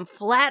put him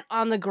flat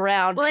on the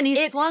ground. Well, and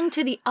he swung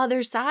to the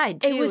other side,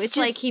 too. It's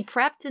like he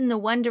prepped in the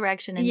one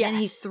direction and then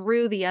he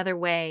threw the other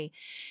way.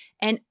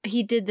 And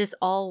he did this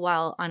all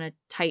while on a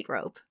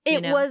tightrope.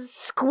 It was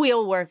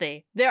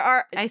squeal-worthy.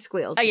 I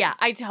squealed, too. Yeah,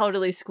 I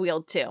totally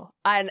squealed, too.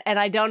 And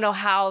I don't know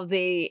how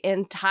the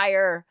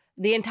entire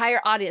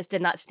audience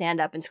did not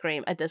stand up and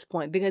scream at this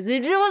point because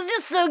it was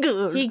just so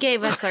good. He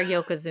gave us our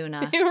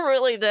Yokozuna. He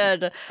really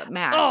did.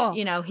 Match.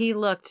 Oh. He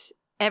looked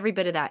every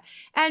bit of that.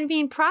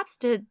 And props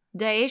to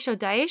Daieisho.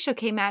 Daieisho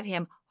came at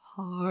him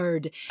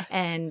hard.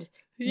 And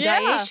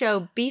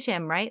Daieisho beat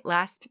him, right?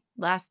 Last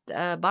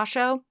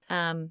Basho.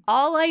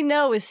 All I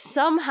know is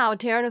somehow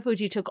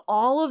Terunofuji took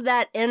all of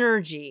that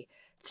energy,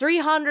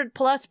 300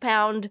 plus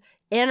pound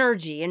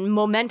energy and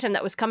momentum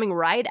that was coming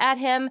right at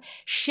him,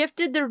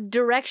 shifted the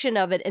direction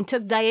of it, and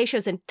took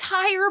Daieisho's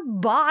entire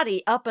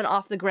body up and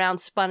off the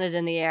ground, spun it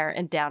in the air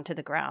and down to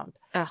the ground.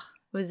 Ugh,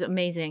 it was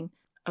amazing.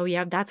 Oh,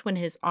 yeah, that's when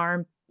his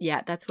arm...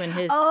 Yeah, that's when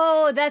his...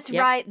 Oh, that's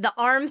right. The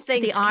arm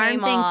things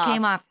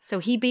came off. So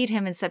he beat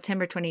him in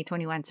September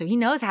 2021. So he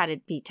knows how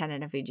to beat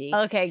Terunofuji.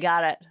 Okay,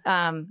 got it.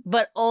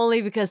 But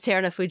only because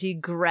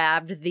Terunofuji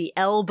grabbed the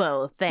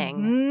elbow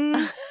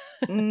thing.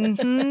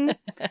 Mm-hmm.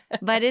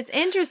 But it's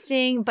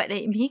interesting. But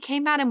he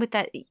came at him with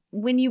that...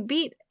 When you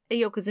beat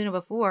a Yokozuna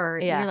before,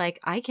 you're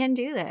like, I can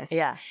do this.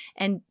 Yeah.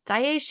 And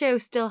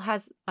Daieisho still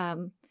has...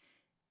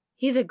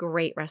 he's a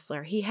great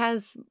wrestler. He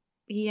has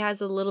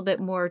a little bit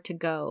more to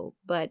go,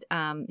 but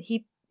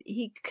he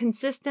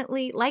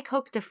consistently, like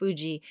Hokuto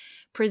Fuji,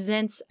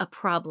 presents a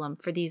problem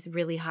for these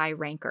really high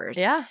rankers.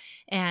 Yeah.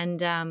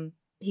 And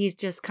he's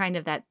just kind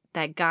of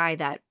that guy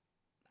that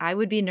I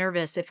would be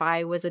nervous if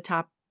I was a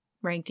top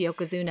ranked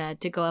Yokozuna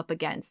to go up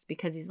against,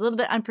 because he's a little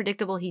bit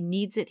unpredictable. He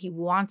needs it. He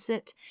wants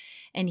it.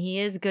 And he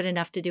is good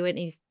enough to do it. And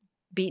he's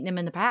beaten him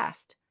in the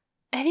past.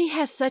 And he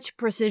has such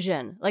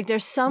precision. Like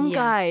there's some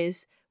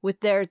guys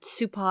with their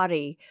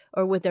tsupari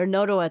or with their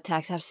nodo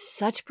attacks have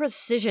such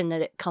precision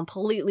that it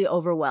completely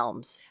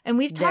overwhelms. And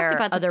we've talked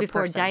about this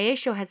before. Person.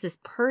 Daieisho has this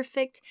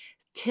perfect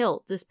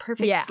tilt, this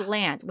perfect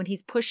slant when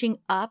he's pushing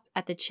up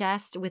at the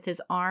chest with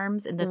his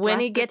arms and the thrust when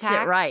he gets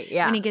attack, it right.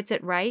 Yeah. When he gets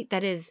it right,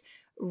 that is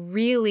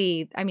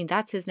really,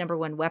 that's his number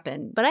one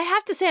weapon. But I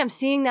have to say, I'm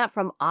seeing that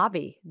from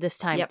Abi this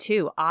time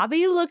too.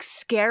 Abi looks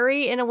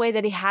scary in a way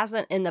that he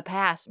hasn't in the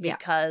past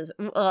because,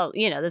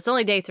 it's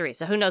only day 3,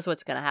 so who knows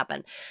what's going to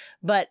happen.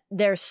 But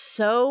they're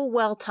so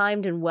well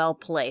timed and well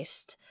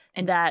placed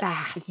and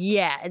fast.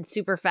 Yeah, and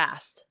super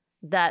fast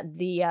that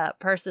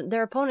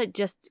their opponent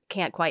just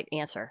can't quite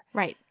answer.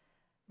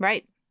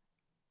 Right.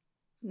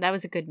 That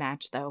was a good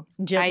match, though.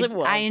 It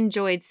was. I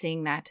enjoyed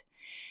seeing that.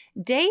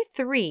 Day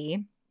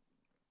 3.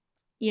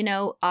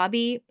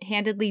 Abi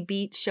handedly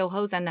beat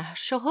Shohozan. Now,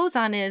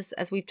 Shohozan is,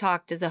 as we've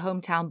talked, is a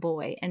hometown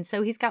boy. And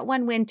so he's got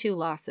 1 win, 2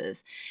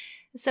 losses.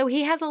 So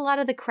he has a lot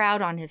of the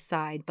crowd on his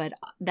side. But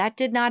that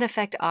did not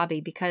affect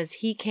Abi because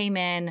he came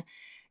in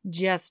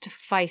just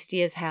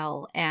feisty as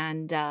hell.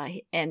 And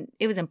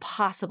it was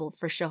impossible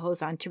for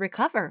Shohozan to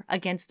recover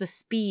against the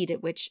speed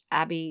at which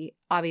Abi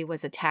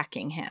was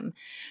attacking him.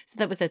 So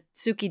that was a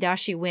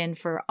Tsukidashi win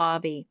for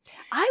Abi.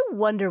 I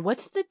wonder,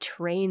 what's the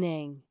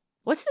training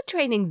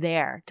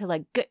there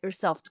to get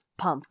yourself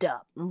pumped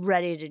up,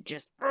 ready to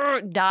just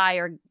die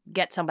or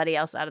get somebody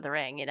else out of the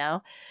ring,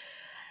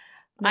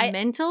 The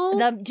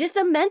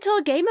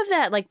mental game of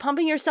that,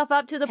 pumping yourself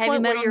up to the heavy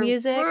point metal where you're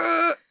music.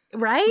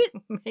 Right?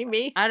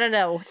 Maybe. I don't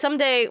know.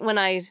 Someday when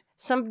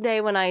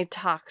I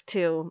talk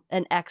to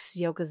an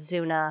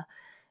ex-Yokozuna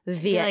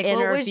via Like,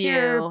 interview. what was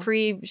your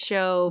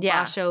pre-show,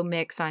 Yeah. Basho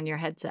mix on your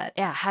headset?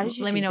 Yeah, how did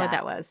you Let do me know that? what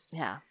that was.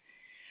 Yeah.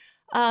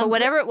 But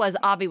whatever it was,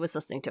 Avi was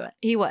listening to it.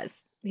 He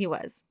was.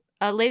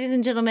 Ladies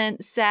and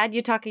gentlemen, sad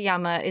Yu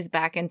Takayama is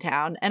back in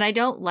town, and I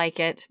don't like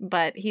it,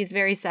 but he's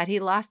very sad. He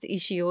lost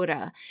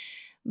Ishiura,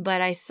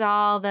 but I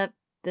saw the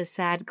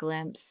sad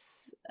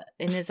glimpse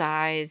in his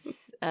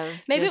eyes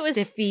of Maybe just it was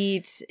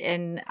defeat,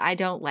 and I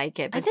don't like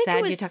it. But think sad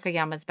it Yu was-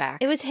 Takayama's back.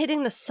 It was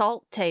hitting the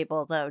salt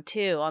table, though,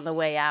 too, on the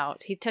way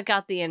out. He took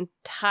out the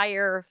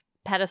entire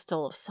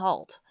pedestal of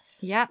salt.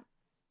 Yeah.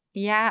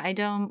 I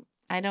don't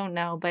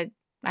know, but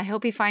I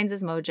hope he finds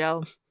his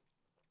mojo.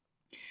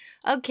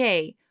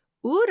 Okay.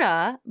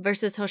 Ura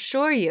versus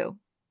Hoshoryu.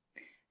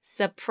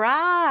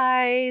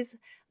 Surprise!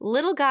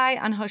 Little guy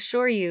on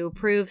Hoshoryu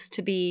proves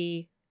to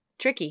be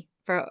tricky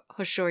for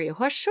Hoshoryu.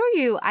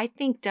 Hoshoryu, I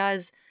think,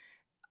 does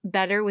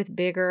better with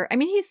bigger. I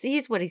mean,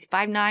 he's what? He's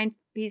 5'9".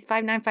 He's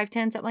 5'9", 5'10",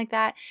 something like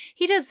that.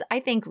 He does, I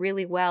think,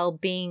 really well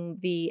being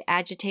the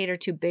agitator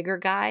to bigger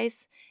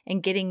guys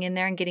and getting in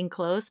there and getting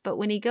close. But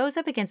when he goes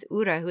up against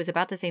Ura, who is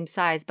about the same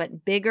size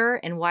but bigger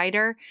and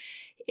wider,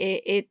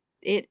 it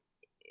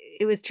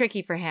was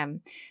tricky for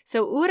him.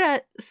 So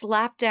Ura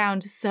slapped down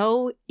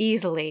so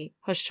easily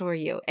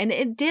Hoshoryu. And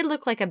it did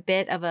look like a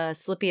bit of a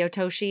slippy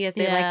otoshi, as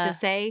they like to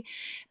say.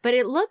 But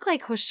it looked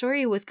like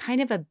Hoshoryu was kind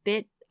of a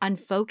bit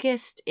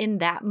unfocused in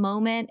that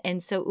moment.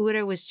 And so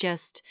Ura was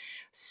just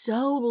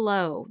so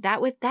low.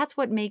 That's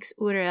what makes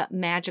Ura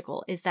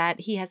magical, is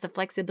that he has the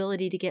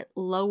flexibility to get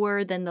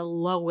lower than the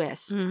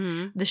lowest,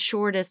 the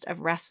shortest of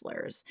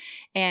wrestlers.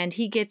 And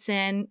he gets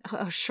in,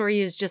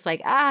 Hoshoryu is just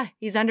like,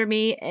 he's under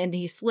me, and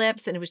he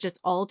slips, and it was just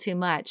all too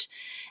much.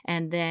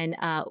 And then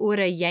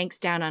Ura yanks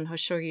down on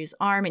Hoshoryu's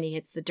arm, and he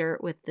hits the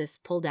dirt with this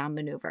pull down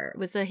maneuver. It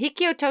was a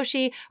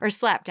hikyotoshi or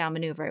slap down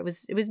maneuver. It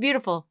was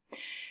beautiful.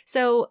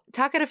 So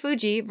Takara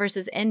Fuji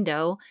versus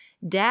Endo.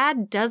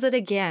 Dad does it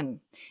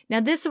again. Now,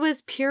 this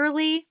was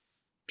purely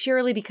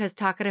because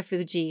Takara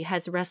Fuji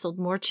has wrestled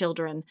more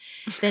children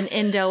than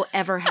Endo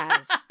ever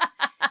has.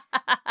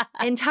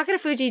 And Takara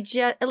Fuji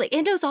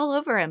Endo's all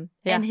over him.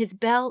 Yeah. And his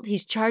belt,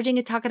 he's charging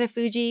at Takara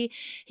Fuji.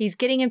 He's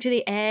getting him to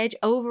the edge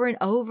over and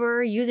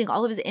over, using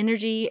all of his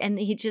energy. And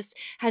he just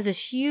has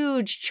this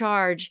huge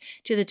charge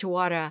to the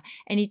Tawara.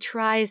 And he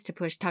tries to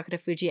push Takara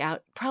Fuji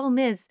out. Problem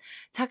is,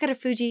 Takara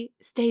Fuji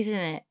stays in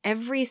it.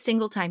 Every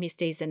single time he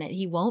stays in it,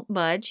 he won't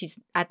budge. He's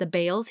at the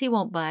bales, he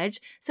won't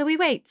budge. So he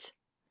waits.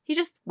 He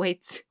just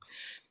waits.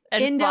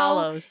 And Endo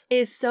follows.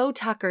 is so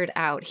tuckered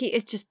out. He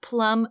is just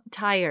plumb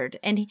tired.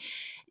 And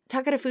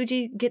Takara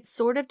Fuji gets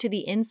sort of to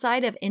the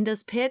inside of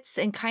Endo's pits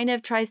and kind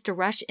of tries to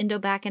rush Endo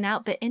back and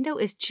out, but Endo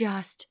is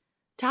just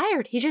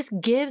tired. He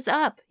just gives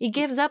up. He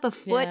gives up a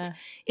foot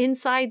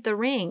inside the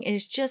ring. It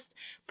is just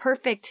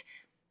perfect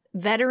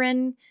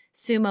veteran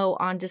sumo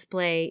on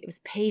display. It was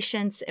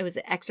patience. It was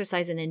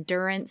exercise and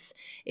endurance.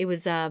 It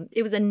was a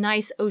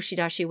nice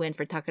Oshidashi win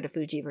for Takara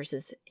Fuji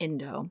versus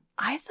Endo.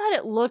 I thought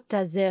it looked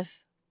as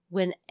if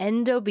when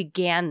Endo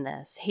began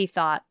this, he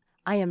thought,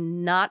 I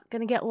am not going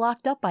to get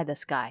locked up by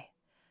this guy.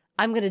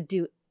 I'm going to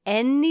do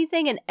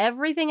anything and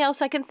everything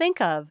else I can think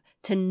of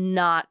to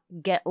not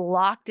get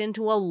locked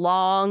into a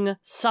long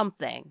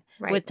something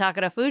with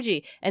Takara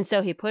Fuji. And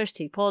so he pushed,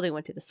 he pulled, he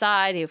went to the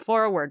side, he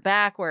forward,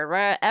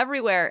 backward,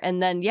 everywhere.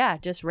 And then,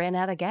 just ran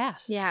out of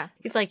gas. Yeah.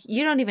 He's like,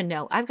 you don't even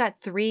know. I've got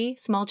 3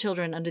 small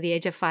children under the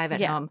age of 5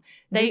 at home.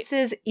 This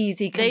is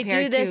easy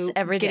compared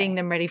to getting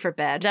them ready for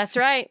bed. That's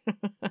right.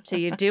 So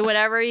you do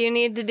whatever you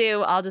need to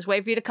do. I'll just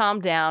wait for you to calm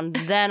down.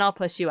 Then I'll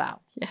push you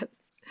out. Yes.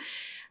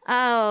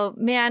 Oh,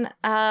 man.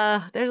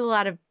 There's a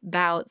lot of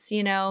bouts,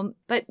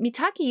 but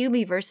Mitake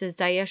Yumi versus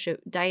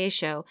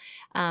Daisho,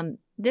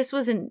 this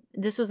was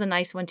a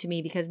nice one to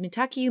me because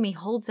Mitake Yumi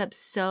holds up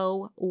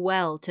so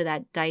well to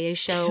that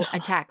Daisho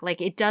attack. Like,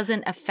 it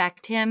doesn't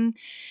affect him.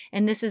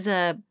 And this is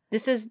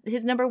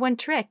his number one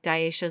trick,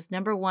 Daisho's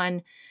number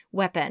one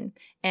weapon.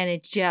 And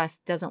it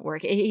just doesn't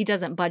work. He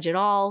doesn't budge at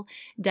all.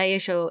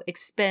 Daisho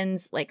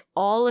expends like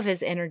all of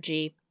his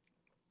energy.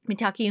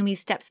 Mitake Yumi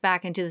steps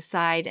back into the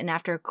side, and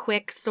after a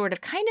quick sort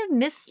of kind of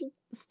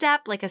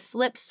misstep, like a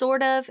slip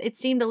sort of, he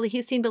seemed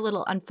a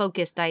little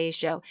unfocused,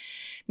 Daisho.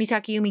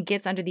 Mitake Yumi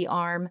gets under the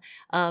arm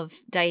of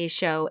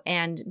Daisho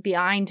and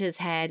behind his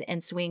head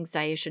and swings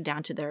Daisho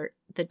down to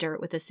the dirt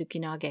with a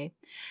Tsukinage.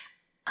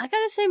 I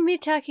gotta say,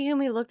 Mitake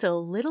Yumi looked a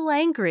little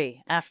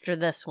angry after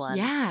this one.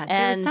 Yeah,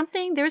 there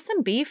was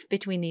some beef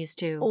between these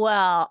two.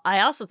 Well, I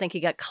also think he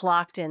got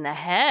clocked in the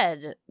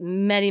head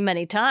many,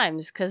 many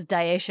times because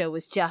Daisho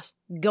was just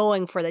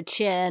going for the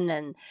chin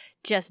and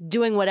just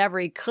doing whatever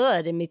he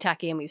could in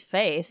Mitake Yumi's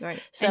face.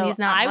 Right. So and he's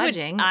not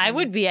budging. I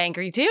would be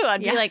angry too.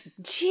 I'd be like,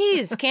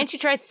 geez, can't you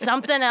try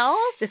something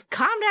else? Just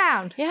calm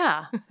down.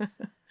 Yeah.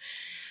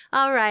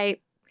 All right.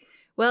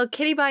 Well,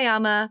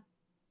 Kiribayama,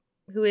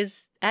 who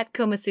is at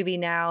Komusubi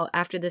now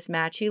after this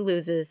match, he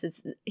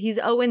loses. He's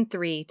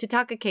 0-3 to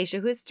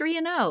Takakeisha, who is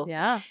 3-0.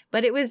 Yeah.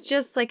 But it was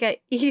just like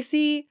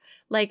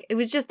it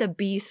was just a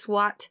B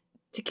SWAT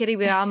to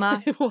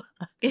Kiriyama.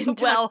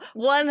 Well,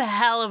 one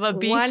hell of a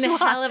B One swap.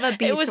 hell of a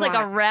B It was like a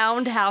swap.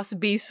 roundhouse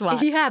B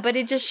swap. Yeah, but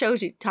it just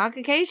shows you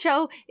Taka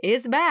Keisho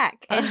is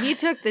back. And he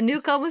took the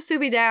new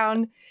Komusubi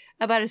down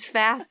about as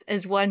fast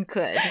as one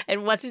could.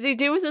 And what did he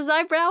do with his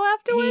eyebrow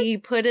afterwards? He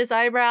put his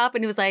eyebrow up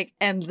and he was like,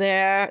 and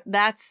there,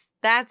 that's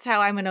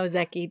how I'm an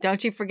Ozeki.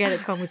 Don't you forget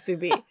it,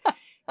 Komusubi.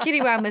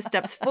 Kiriyama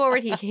steps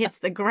forward. He hits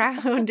the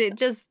ground. It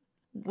just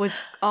was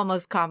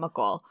almost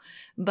comical.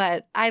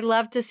 But I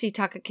love to see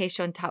Taka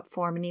Keisho in top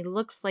form, and he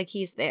looks like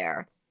he's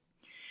there.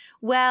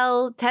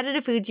 Well,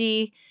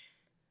 Terunofuji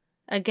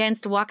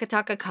against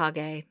Wakataka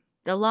Kage.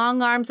 The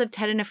long arms of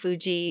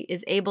Terunofuji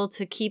is able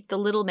to keep the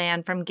little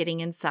man from getting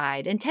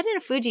inside. And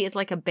Terunofuji is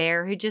like a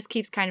bear who just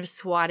keeps kind of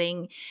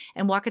swatting.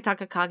 And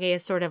Wakataka Kage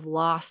is sort of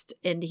lost.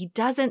 And he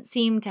doesn't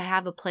seem to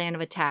have a plan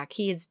of attack.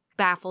 He is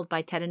baffled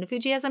by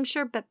Terunofuji, as I'm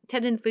sure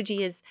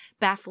Terunofuji is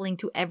baffling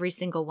to every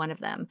single one of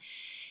them.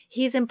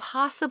 He's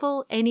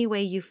impossible any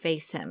way you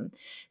face him.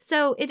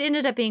 So it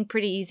ended up being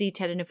pretty easy.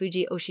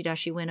 Terunofuji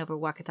Oshidashi win over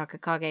Wakataka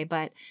Kage.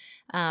 But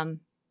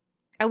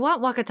I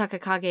want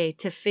Wakataka Kage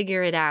to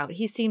figure it out.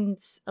 He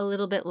seems a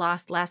little bit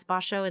lost last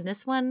Basho, and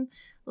this one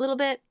a little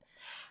bit.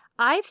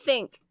 I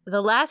think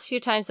the last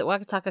few times that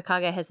Wakataka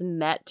Kage has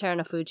met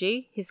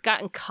Terunofuji, he's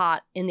gotten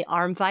caught in the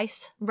arm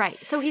vice.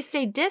 Right. So he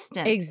stayed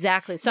distant.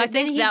 Exactly. So But I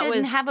think then he that didn't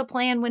was have a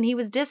plan when he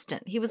was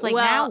distant. He was like,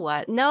 well, now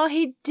what? No,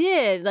 he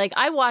did. Like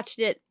I watched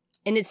it,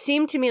 and it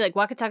seemed to me like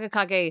Wakataka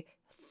Kage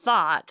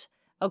thought,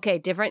 okay,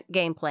 different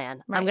game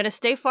plan. Right. I'm going to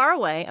stay far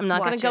away. I'm not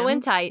going Watch to go him.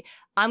 in tight.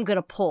 I'm going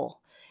to pull.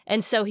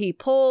 And so he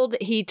pulled.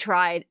 He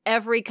tried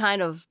every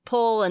kind of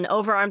pull and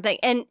overarm thing.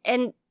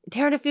 And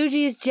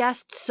Terunofuji is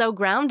just so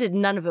grounded,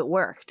 none of it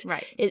worked.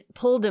 Right. It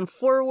pulled him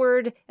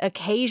forward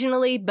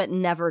occasionally, but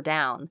never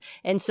down.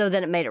 And so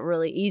then it made it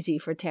really easy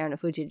for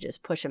Terunofuji to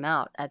just push him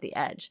out at the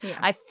edge. Yeah.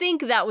 I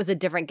think that was a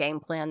different game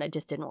plan that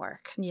just didn't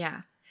work.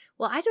 Yeah.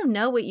 Well, I don't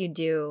know what you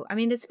do. I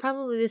mean, it's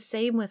probably the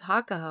same with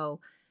Hakuho.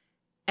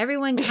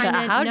 Everyone kind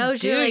Yeah, how of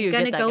knows do you're like you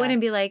going to get that go in guy?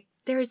 and be like,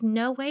 there's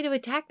no way to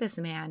attack this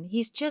man.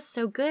 He's just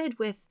so good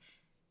with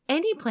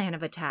any plan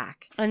of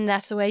attack. And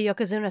that's the way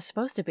Yokozuna is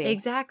supposed to be.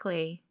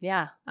 Exactly.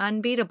 Yeah.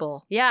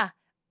 Unbeatable. Yeah.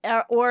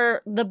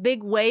 Or the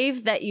big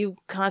wave that you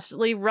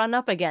constantly run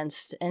up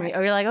against. And Right.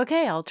 or you're like,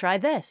 okay, I'll try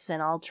this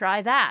and I'll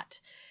try that.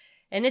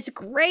 And it's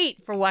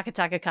great for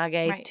Wakataka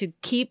Kage Right. to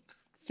keep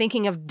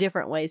thinking of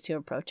different ways to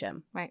approach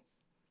him. Right.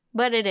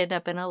 But it ended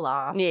up in a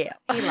loss. Yeah.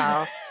 He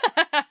lost.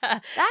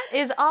 That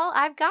is all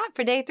I've got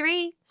for day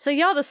 3. So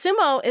y'all, the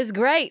sumo is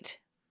great.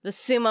 The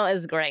sumo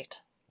is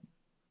great.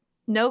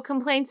 No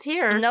complaints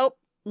here. Nope,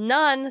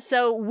 none.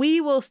 So we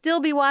will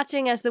still be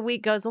watching as the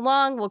week goes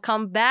along. We'll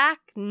come back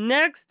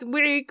next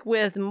week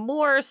with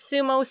more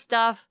sumo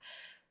stuff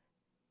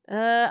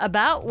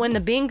about when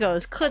the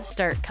bingos could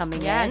start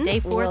coming Yeah, in.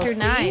 day 4 We'll through see.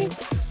 9.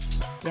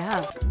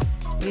 Yeah.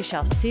 We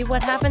shall see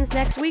what happens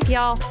next week,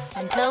 y'all.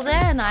 Until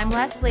then, I'm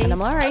Leslie. And I'm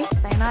Laurie.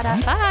 Sayonara.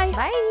 Bye.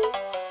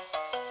 Bye.